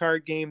this a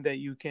card game that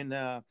you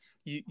can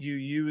you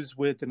use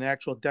with an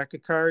actual deck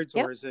of cards,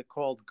 Yep. or is it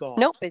called golf?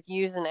 Nope, it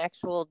uses an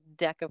actual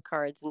deck of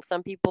cards, and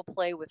some people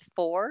play with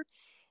 4,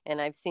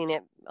 and I've seen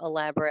it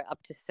elaborate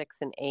up to 6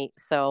 and 8.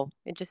 So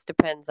it just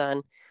depends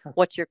on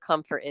what your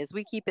comfort is.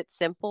 We keep it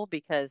simple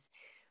because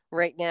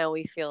right now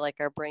we feel like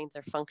our brains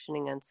are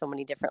functioning on so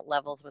many different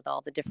levels with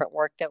all the different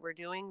work that we're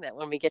doing, that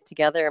when we get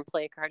together and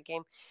play a card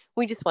game,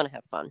 we just want to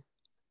have fun.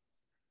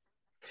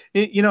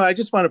 You know, I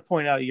just want to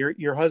point out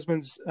your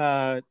husband's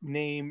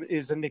name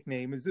is a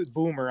nickname. Is it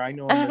Boomer? I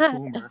know him as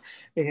Boomer.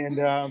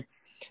 And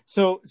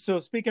so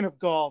speaking of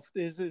golf,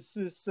 is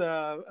this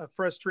a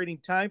frustrating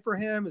time for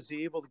him? Is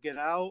he able to get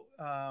out,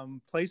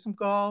 play some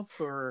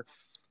golf, or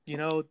get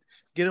out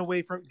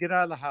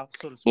of the house,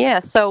 so to speak? Yeah.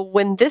 So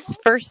when this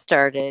first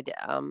started,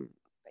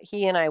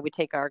 he and I would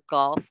take our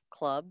golf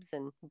clubs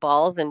and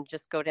balls and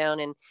just go down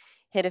and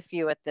hit a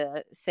few at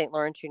the St.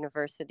 Lawrence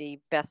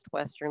University Best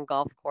Western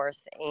Golf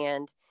Course.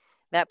 And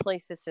that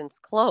place has since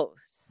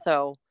closed.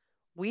 So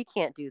we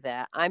can't do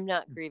that. I'm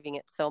not grieving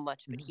it so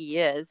much, but he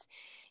is.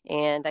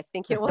 And I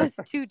think it was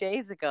 2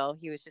 days ago,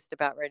 he was just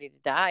about ready to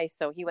die.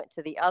 So he went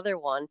to the other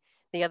one.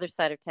 The other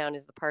side of town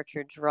is the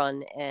Partridge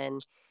Run,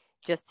 and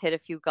just hit a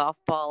few golf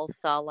balls,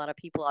 saw a lot of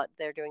people out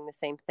there doing the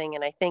same thing.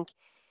 And I think,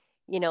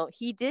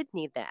 he did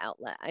need that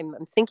outlet. I'm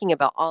thinking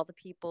about all the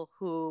people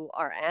who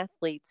are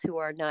athletes who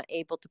are not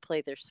able to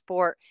play their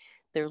sport.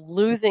 They're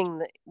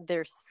losing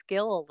their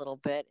skill a little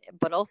bit,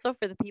 but also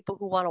for the people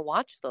who want to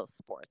watch those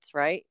sports,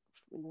 right?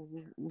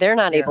 They're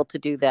not able to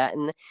do that.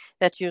 And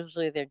that's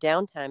usually their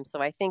downtime. So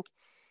I think,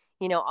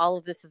 all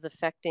of this is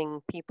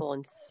affecting people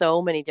in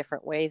so many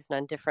different ways and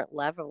on different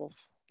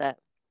levels that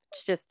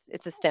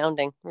it's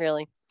astounding,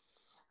 really.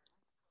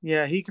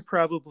 Yeah, he could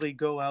probably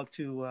go out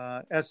to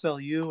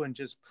SLU and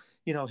just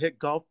hit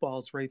golf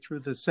balls right through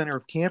the center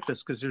of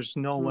campus because there's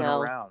no one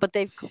around. But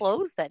they've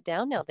closed that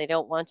down now. They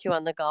don't want you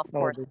on the golf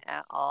course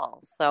at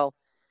all. So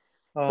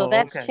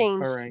that's okay.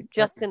 changed All right.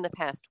 just in the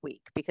past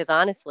week, because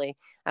honestly,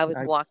 I was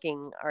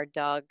walking our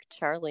dog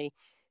Charlie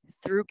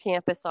through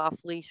campus off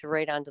leash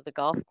right onto the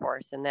golf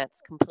course, and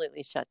that's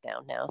completely shut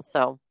down now.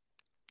 So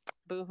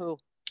boo-hoo.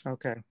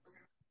 Okay.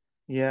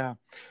 Yeah.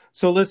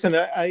 So listen,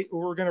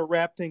 we're going to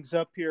wrap things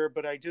up here,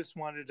 but I just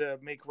wanted to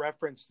make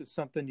reference to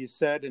something you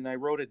said, and I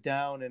wrote it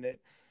down, and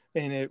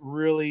it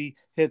really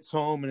hits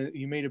home. And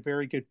you made a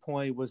very good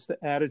point, was the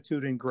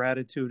attitude and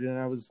gratitude.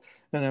 And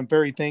I'm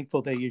very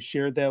thankful that you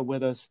shared that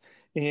with us.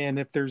 And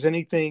if there's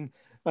anything,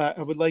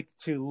 I would like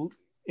to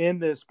end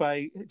this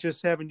by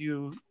just having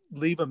you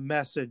leave a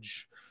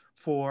message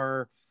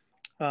for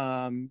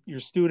your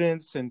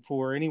students and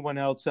for anyone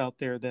else out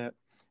there that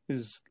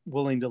is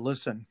willing to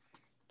listen.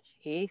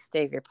 Geez,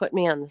 Dave, you're putting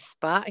me on the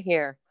spot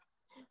here.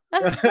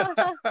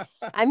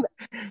 I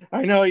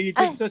know you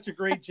did such a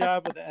great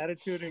job with the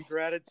attitude and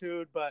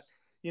gratitude, but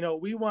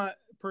we want,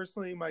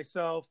 personally,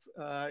 myself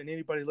and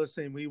anybody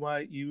listening, we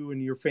want you and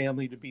your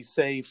family to be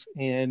safe,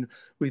 and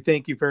we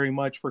thank you very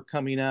much for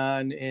coming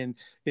on. And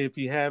if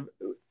you have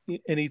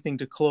anything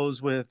to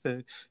close with,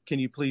 can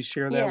you please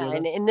share that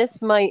with us? And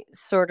this might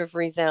sort of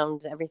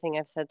resound everything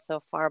I've said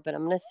so far, but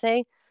I'm going to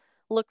say,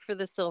 look for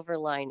the silver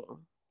lining.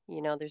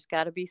 There's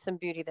got to be some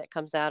beauty that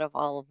comes out of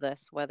all of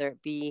this, whether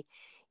it be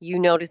you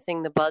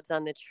noticing the buds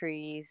on the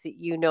trees,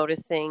 you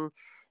noticing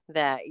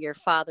that your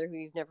father, who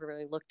you've never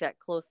really looked at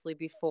closely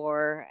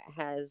before,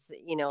 has,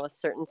 a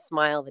certain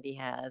smile that he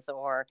has,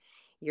 or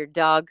your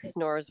dog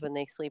snores when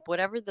they sleep.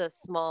 Whatever the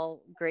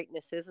small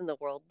greatness is in the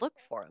world, look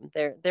for them.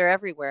 They're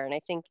everywhere. And I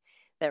think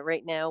that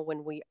right now,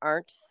 when we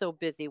aren't so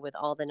busy with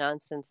all the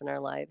nonsense in our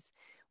lives,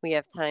 we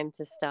have time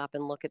to stop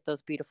and look at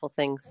those beautiful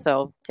things.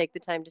 So take the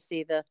time to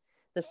see the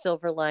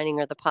silver lining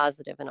or the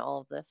positive in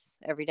all of this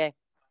every day.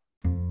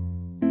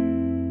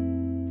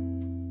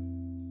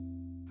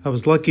 I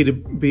was lucky to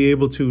be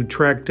able to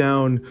track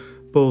down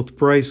both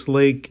Bryce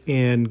Lake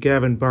and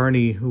Gavin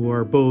Barney, who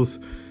are both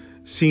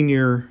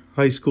senior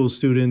high school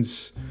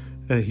students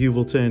at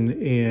Heuvelton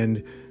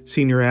and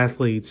senior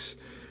athletes.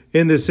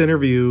 In this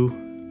interview,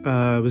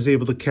 I was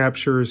able to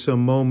capture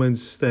some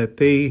moments that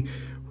they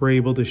were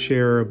able to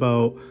share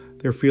about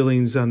their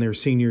feelings on their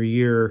senior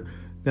year,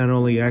 not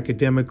only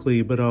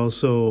academically, but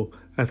also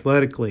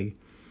athletically.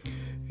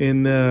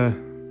 In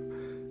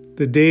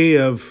the day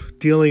of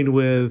dealing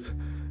with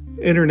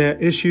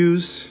internet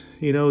issues,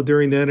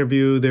 during the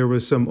interview, there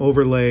was some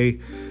overlay.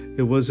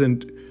 It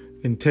wasn't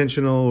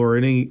intentional or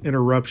any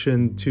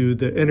interruption to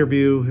the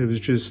interview. It was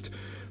just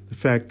the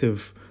fact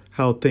of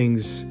how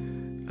things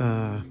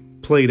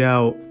played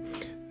out.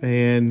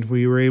 And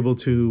we were able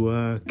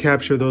to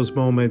capture those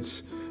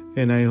moments.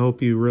 And I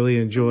hope you really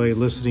enjoy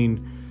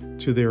listening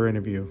to their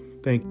interview.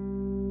 Thank you.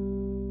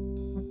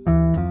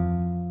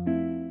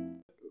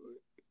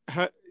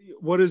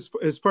 What is,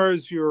 as far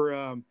as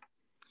your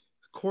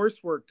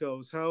coursework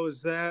goes, how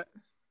is that?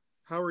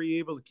 How are you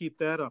able to keep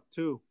that up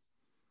too?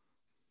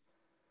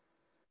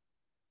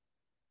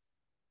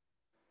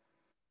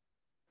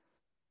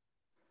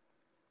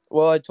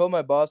 Well, I told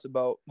my boss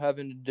about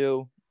having to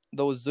do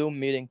those Zoom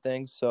meeting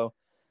things. So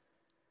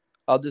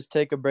I'll just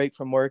take a break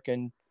from work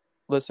and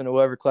listen to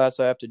whatever class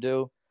I have to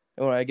do.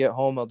 And when I get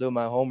home, I'll do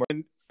my homework.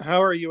 And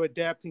how are you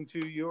adapting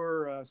to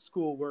your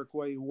schoolwork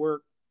while you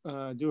work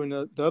doing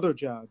the other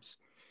jobs?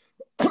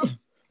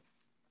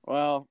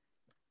 Well,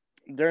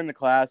 during the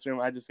classroom,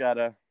 I just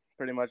gotta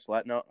pretty much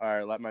let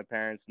my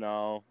parents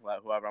know, let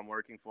whoever I'm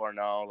working for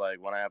know.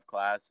 Like when I have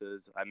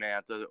classes, I may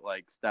have to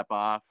like step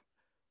off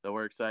the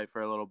work site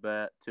for a little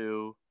bit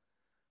to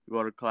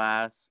go to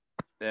class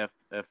if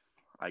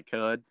I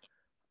could.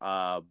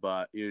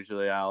 But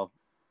usually I'll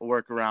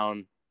work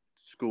around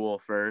school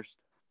first,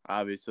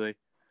 obviously.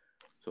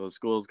 So the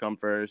schools come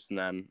first, and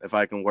then if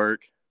I can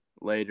work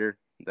later,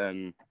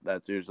 then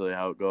that's usually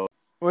how it goes.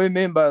 What do you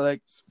mean by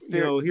like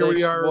Here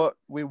we are. What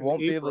we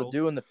won't be able to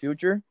do in the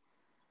future?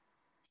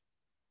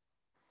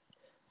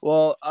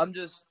 Well, I'm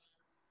just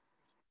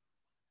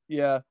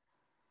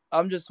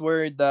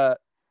worried that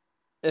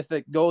if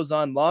it goes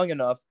on long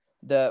enough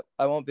that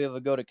I won't be able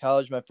to go to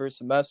college my first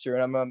semester,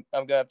 and I'm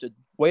gonna have to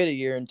wait a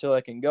year until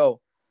I can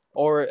go,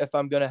 or if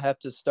I'm gonna have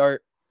to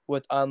start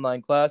with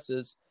online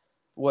classes,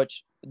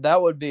 which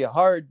that would be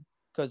hard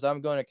because I'm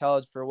going to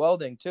college for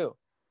welding too.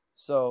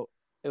 So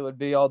it would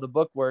be all the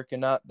book work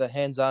and not the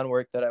hands-on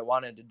work that I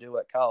wanted to do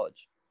at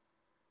college.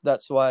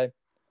 That's why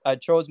I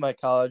chose my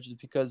college,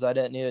 because I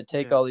didn't need to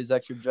take all these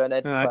extra gen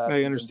ed classes.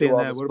 I understand and do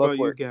all that. this What book about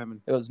you, work.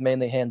 Gavin? It was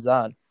mainly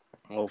hands-on.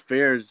 Well,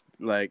 fears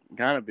like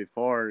kind of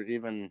before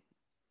even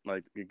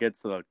like it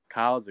gets to the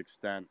college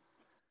extent.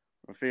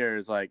 My fear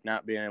is like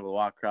not being able to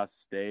walk across the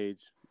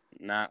stage,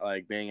 not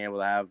like being able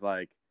to have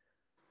like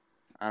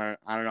I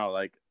don't know,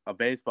 like a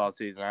baseball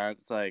season.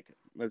 It's like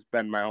it's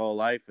been my whole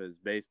life is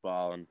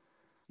baseball, and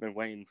been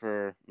waiting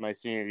for my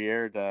senior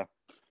year to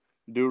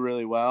do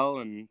really well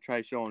and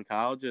try showing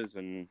colleges,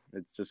 and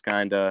it's just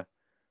kind of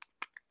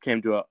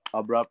came to a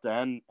abrupt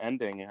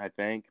ending, I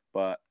think.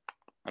 But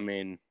I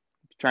mean,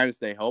 trying to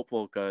stay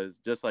hopeful because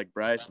just like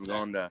Bryce, I'm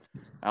going to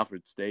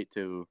Alfred State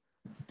to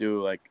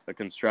do like a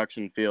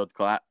construction field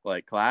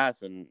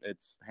class, and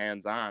it's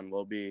hands on.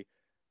 We'll be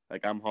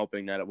like, I'm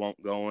hoping that it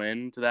won't go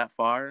into that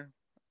far.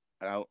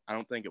 I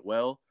don't think it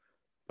will,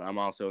 but I'm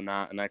also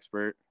not an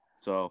expert,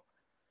 so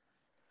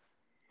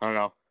I don't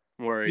know.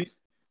 I'm worried.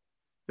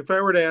 If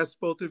I were to ask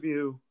both of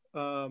you,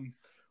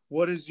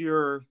 what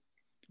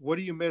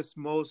do you miss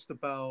most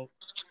about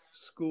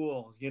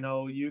school? You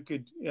know, you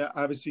could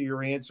obviously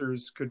your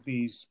answers could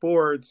be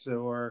sports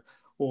or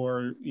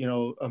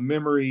a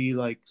memory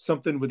like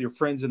something with your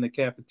friends in the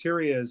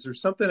cafeteria. Is there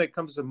something that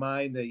comes to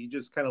mind that you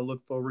just kind of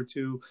look forward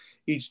to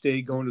each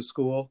day going to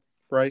school,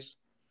 Bryce?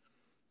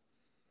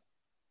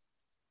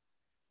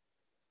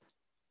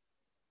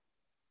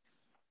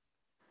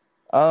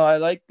 I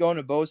like going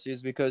to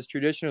BOCES because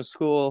traditional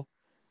school,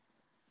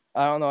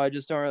 I don't know, I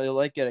just don't really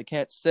like it. I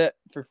can't sit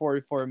for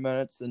 44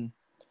 minutes and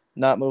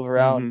not move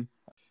around.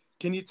 Mm-hmm.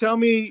 Can you tell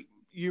me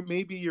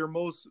your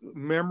most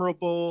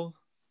memorable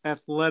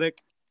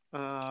athletic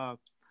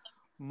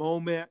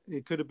moment?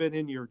 It could have been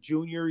in your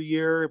junior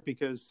year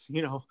because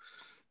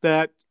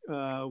that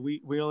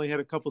we only had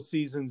a couple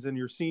seasons in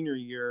your senior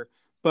year.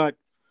 But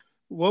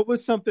what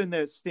was something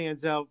that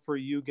stands out for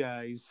you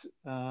guys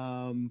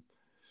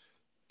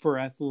for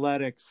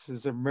athletics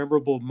as a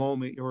memorable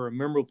moment or a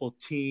memorable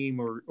team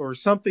or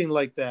something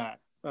like that?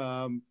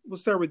 We'll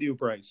start with you,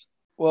 Bryce.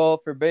 Well,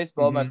 for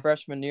baseball, my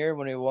freshman year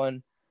when we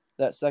won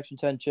that Section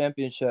 10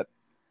 championship,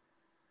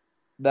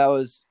 that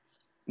was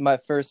my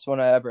first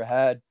one I ever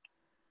had,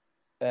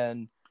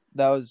 and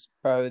that was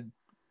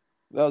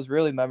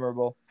really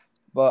memorable.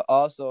 But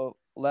also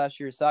last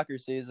year's soccer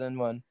season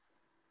when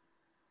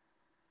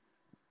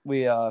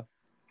we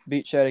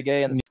beat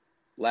Chattagay in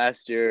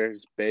last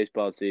year's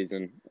baseball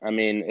season. I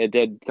mean, it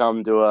did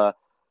come to a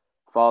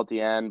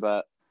faulty end,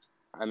 but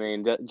I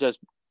mean, just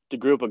the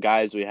group of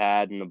guys we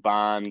had and the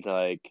bond,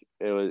 like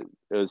it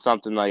was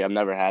something like I've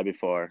never had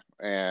before.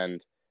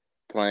 And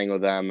playing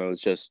with them, it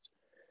was just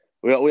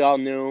we all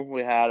knew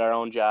we had our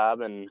own job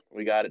and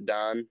we got it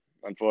done.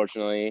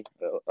 Unfortunately,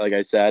 like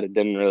I said, it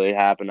didn't really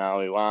happen how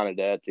we wanted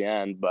it at the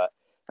end. But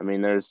I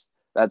mean, that's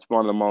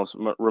one of the most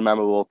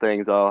memorable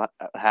things I'll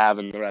have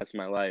in the rest of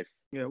my life.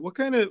 Yeah. What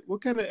kind of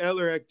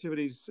other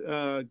activities,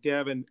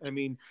 Gavin? I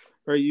mean,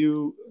 are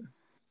you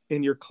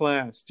in your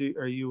class?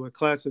 Are you a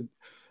class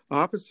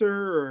officer,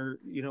 or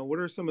what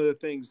are some of the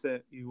things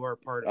that you are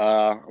part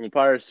of? I'm a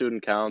part of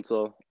student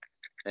council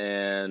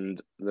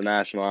and the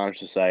National Honor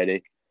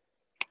Society.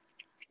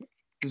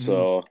 Mm-hmm.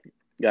 So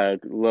got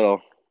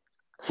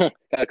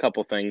a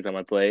couple things on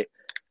my plate.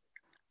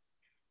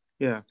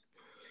 Yeah.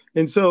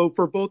 And so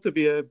for both of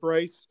you,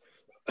 Bryce,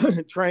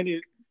 trying to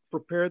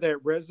prepare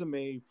that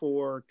resume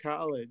for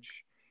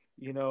college,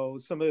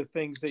 some of the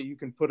things that you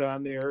can put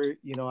on there,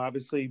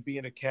 obviously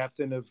being a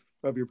captain of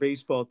your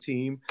baseball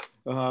team.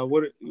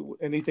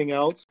 Anything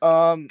else?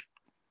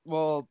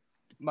 Well,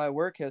 my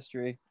work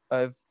history.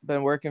 I've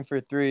been working for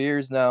 3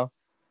 years now.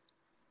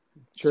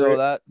 Sure.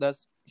 So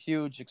that's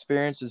huge.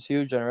 Experience is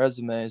huge on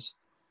resumes.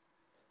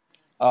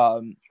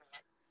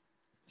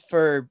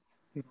 For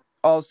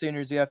all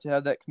seniors, you have to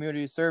have that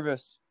community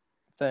service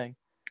thing.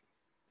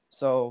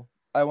 So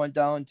I went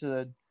down to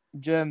the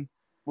gym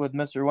with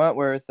Mr.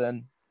 Wentworth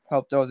and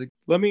helped out.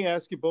 Let me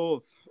ask you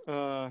both.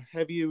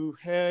 Have you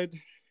had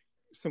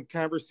some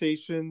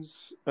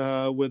conversations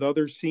with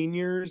other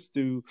seniors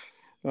through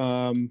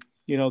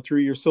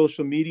your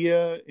social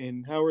media,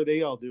 and how are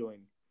they all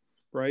doing?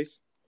 Bryce?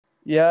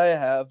 Yeah, I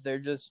have. They're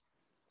just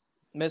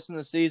missing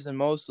the season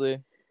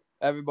mostly.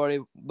 Everybody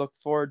looked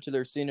forward to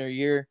their senior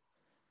year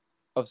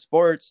of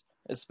sports,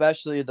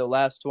 especially the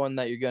last one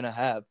that you're going to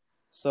have.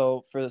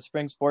 So for the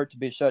spring sport to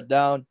be shut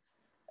down,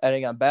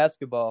 ending on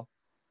basketball,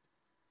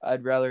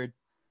 I'd rather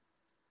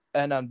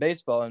end on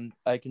baseball, and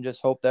I can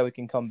just hope that we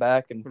can come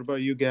back and What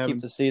about you, Gavin?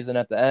 keep the season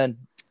at the end,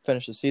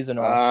 finish the season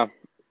off.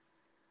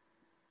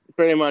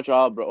 Pretty much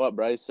all what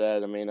Bryce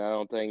said. I mean,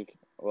 a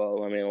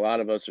lot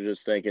of us are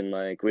just thinking,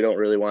 like, we don't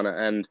really want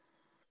to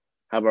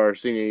have our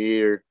senior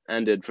year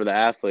ended for the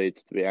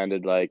athletes to be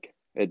ended like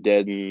it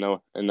did in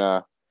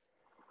the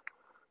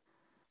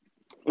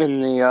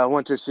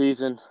winter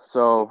season.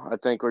 So I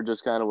think we're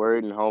just kind of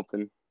worried and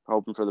hoping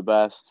for the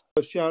best.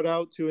 A shout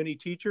out to any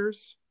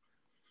teachers.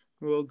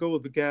 We'll go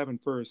with Gavin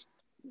first.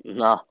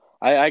 No,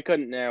 I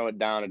couldn't narrow it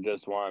down to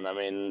just one. I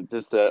mean,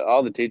 just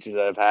all the teachers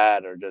that I've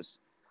had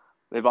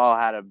they've all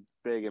had a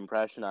big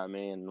impression on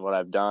me and what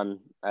I've done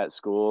at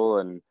school,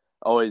 and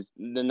always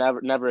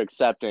never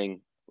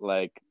accepting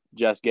like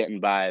just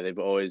getting by. They've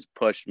always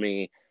pushed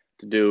me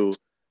to do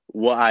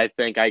what I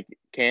think I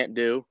can't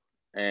do,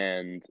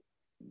 and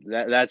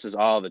that's just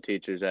all the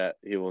teachers at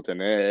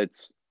Hewelton.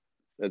 It's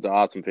an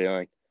awesome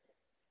feeling.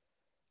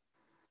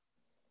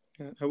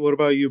 What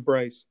about you,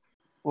 Bryce?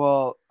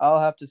 Well, I'll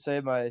have to say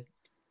my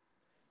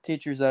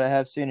teachers that I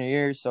have senior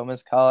year, so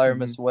Miss Coller,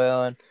 Miss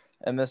Whalen,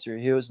 and Mr.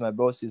 Hughes, my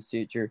BOCES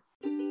teacher.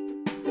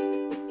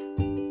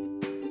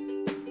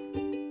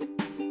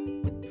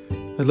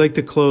 I'd like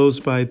to close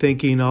by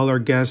thanking all our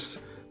guests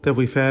that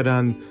we've had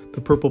on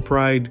the Purple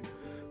Pride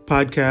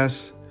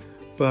podcast,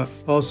 but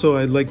also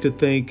I'd like to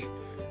thank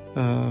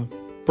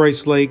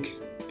Bryce Lake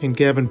and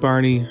Gavin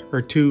Barney,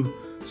 our two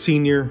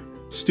senior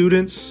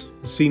students,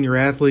 senior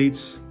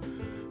athletes.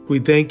 We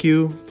thank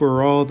you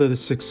for all the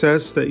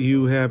success that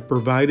you have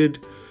provided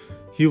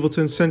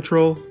Hewelton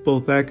Central,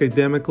 both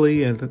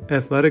academically and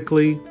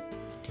athletically,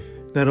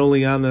 not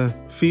only on the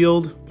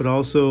field, but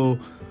also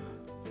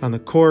on the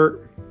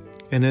court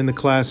and in the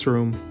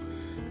classroom.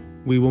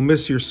 We will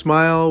miss your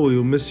smile. We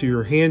will miss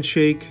your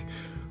handshake.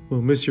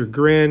 We'll miss your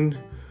grin.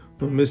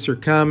 We'll miss your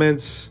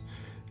comments.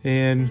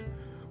 And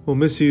we'll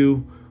miss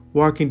you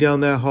walking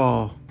down that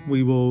hall.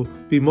 We will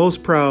be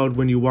most proud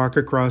when you walk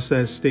across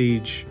that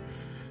stage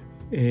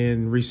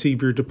and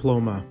receive your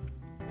diploma.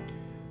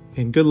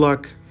 And good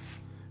luck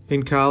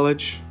in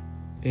college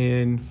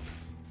and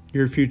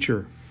your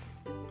future.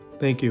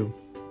 Thank you.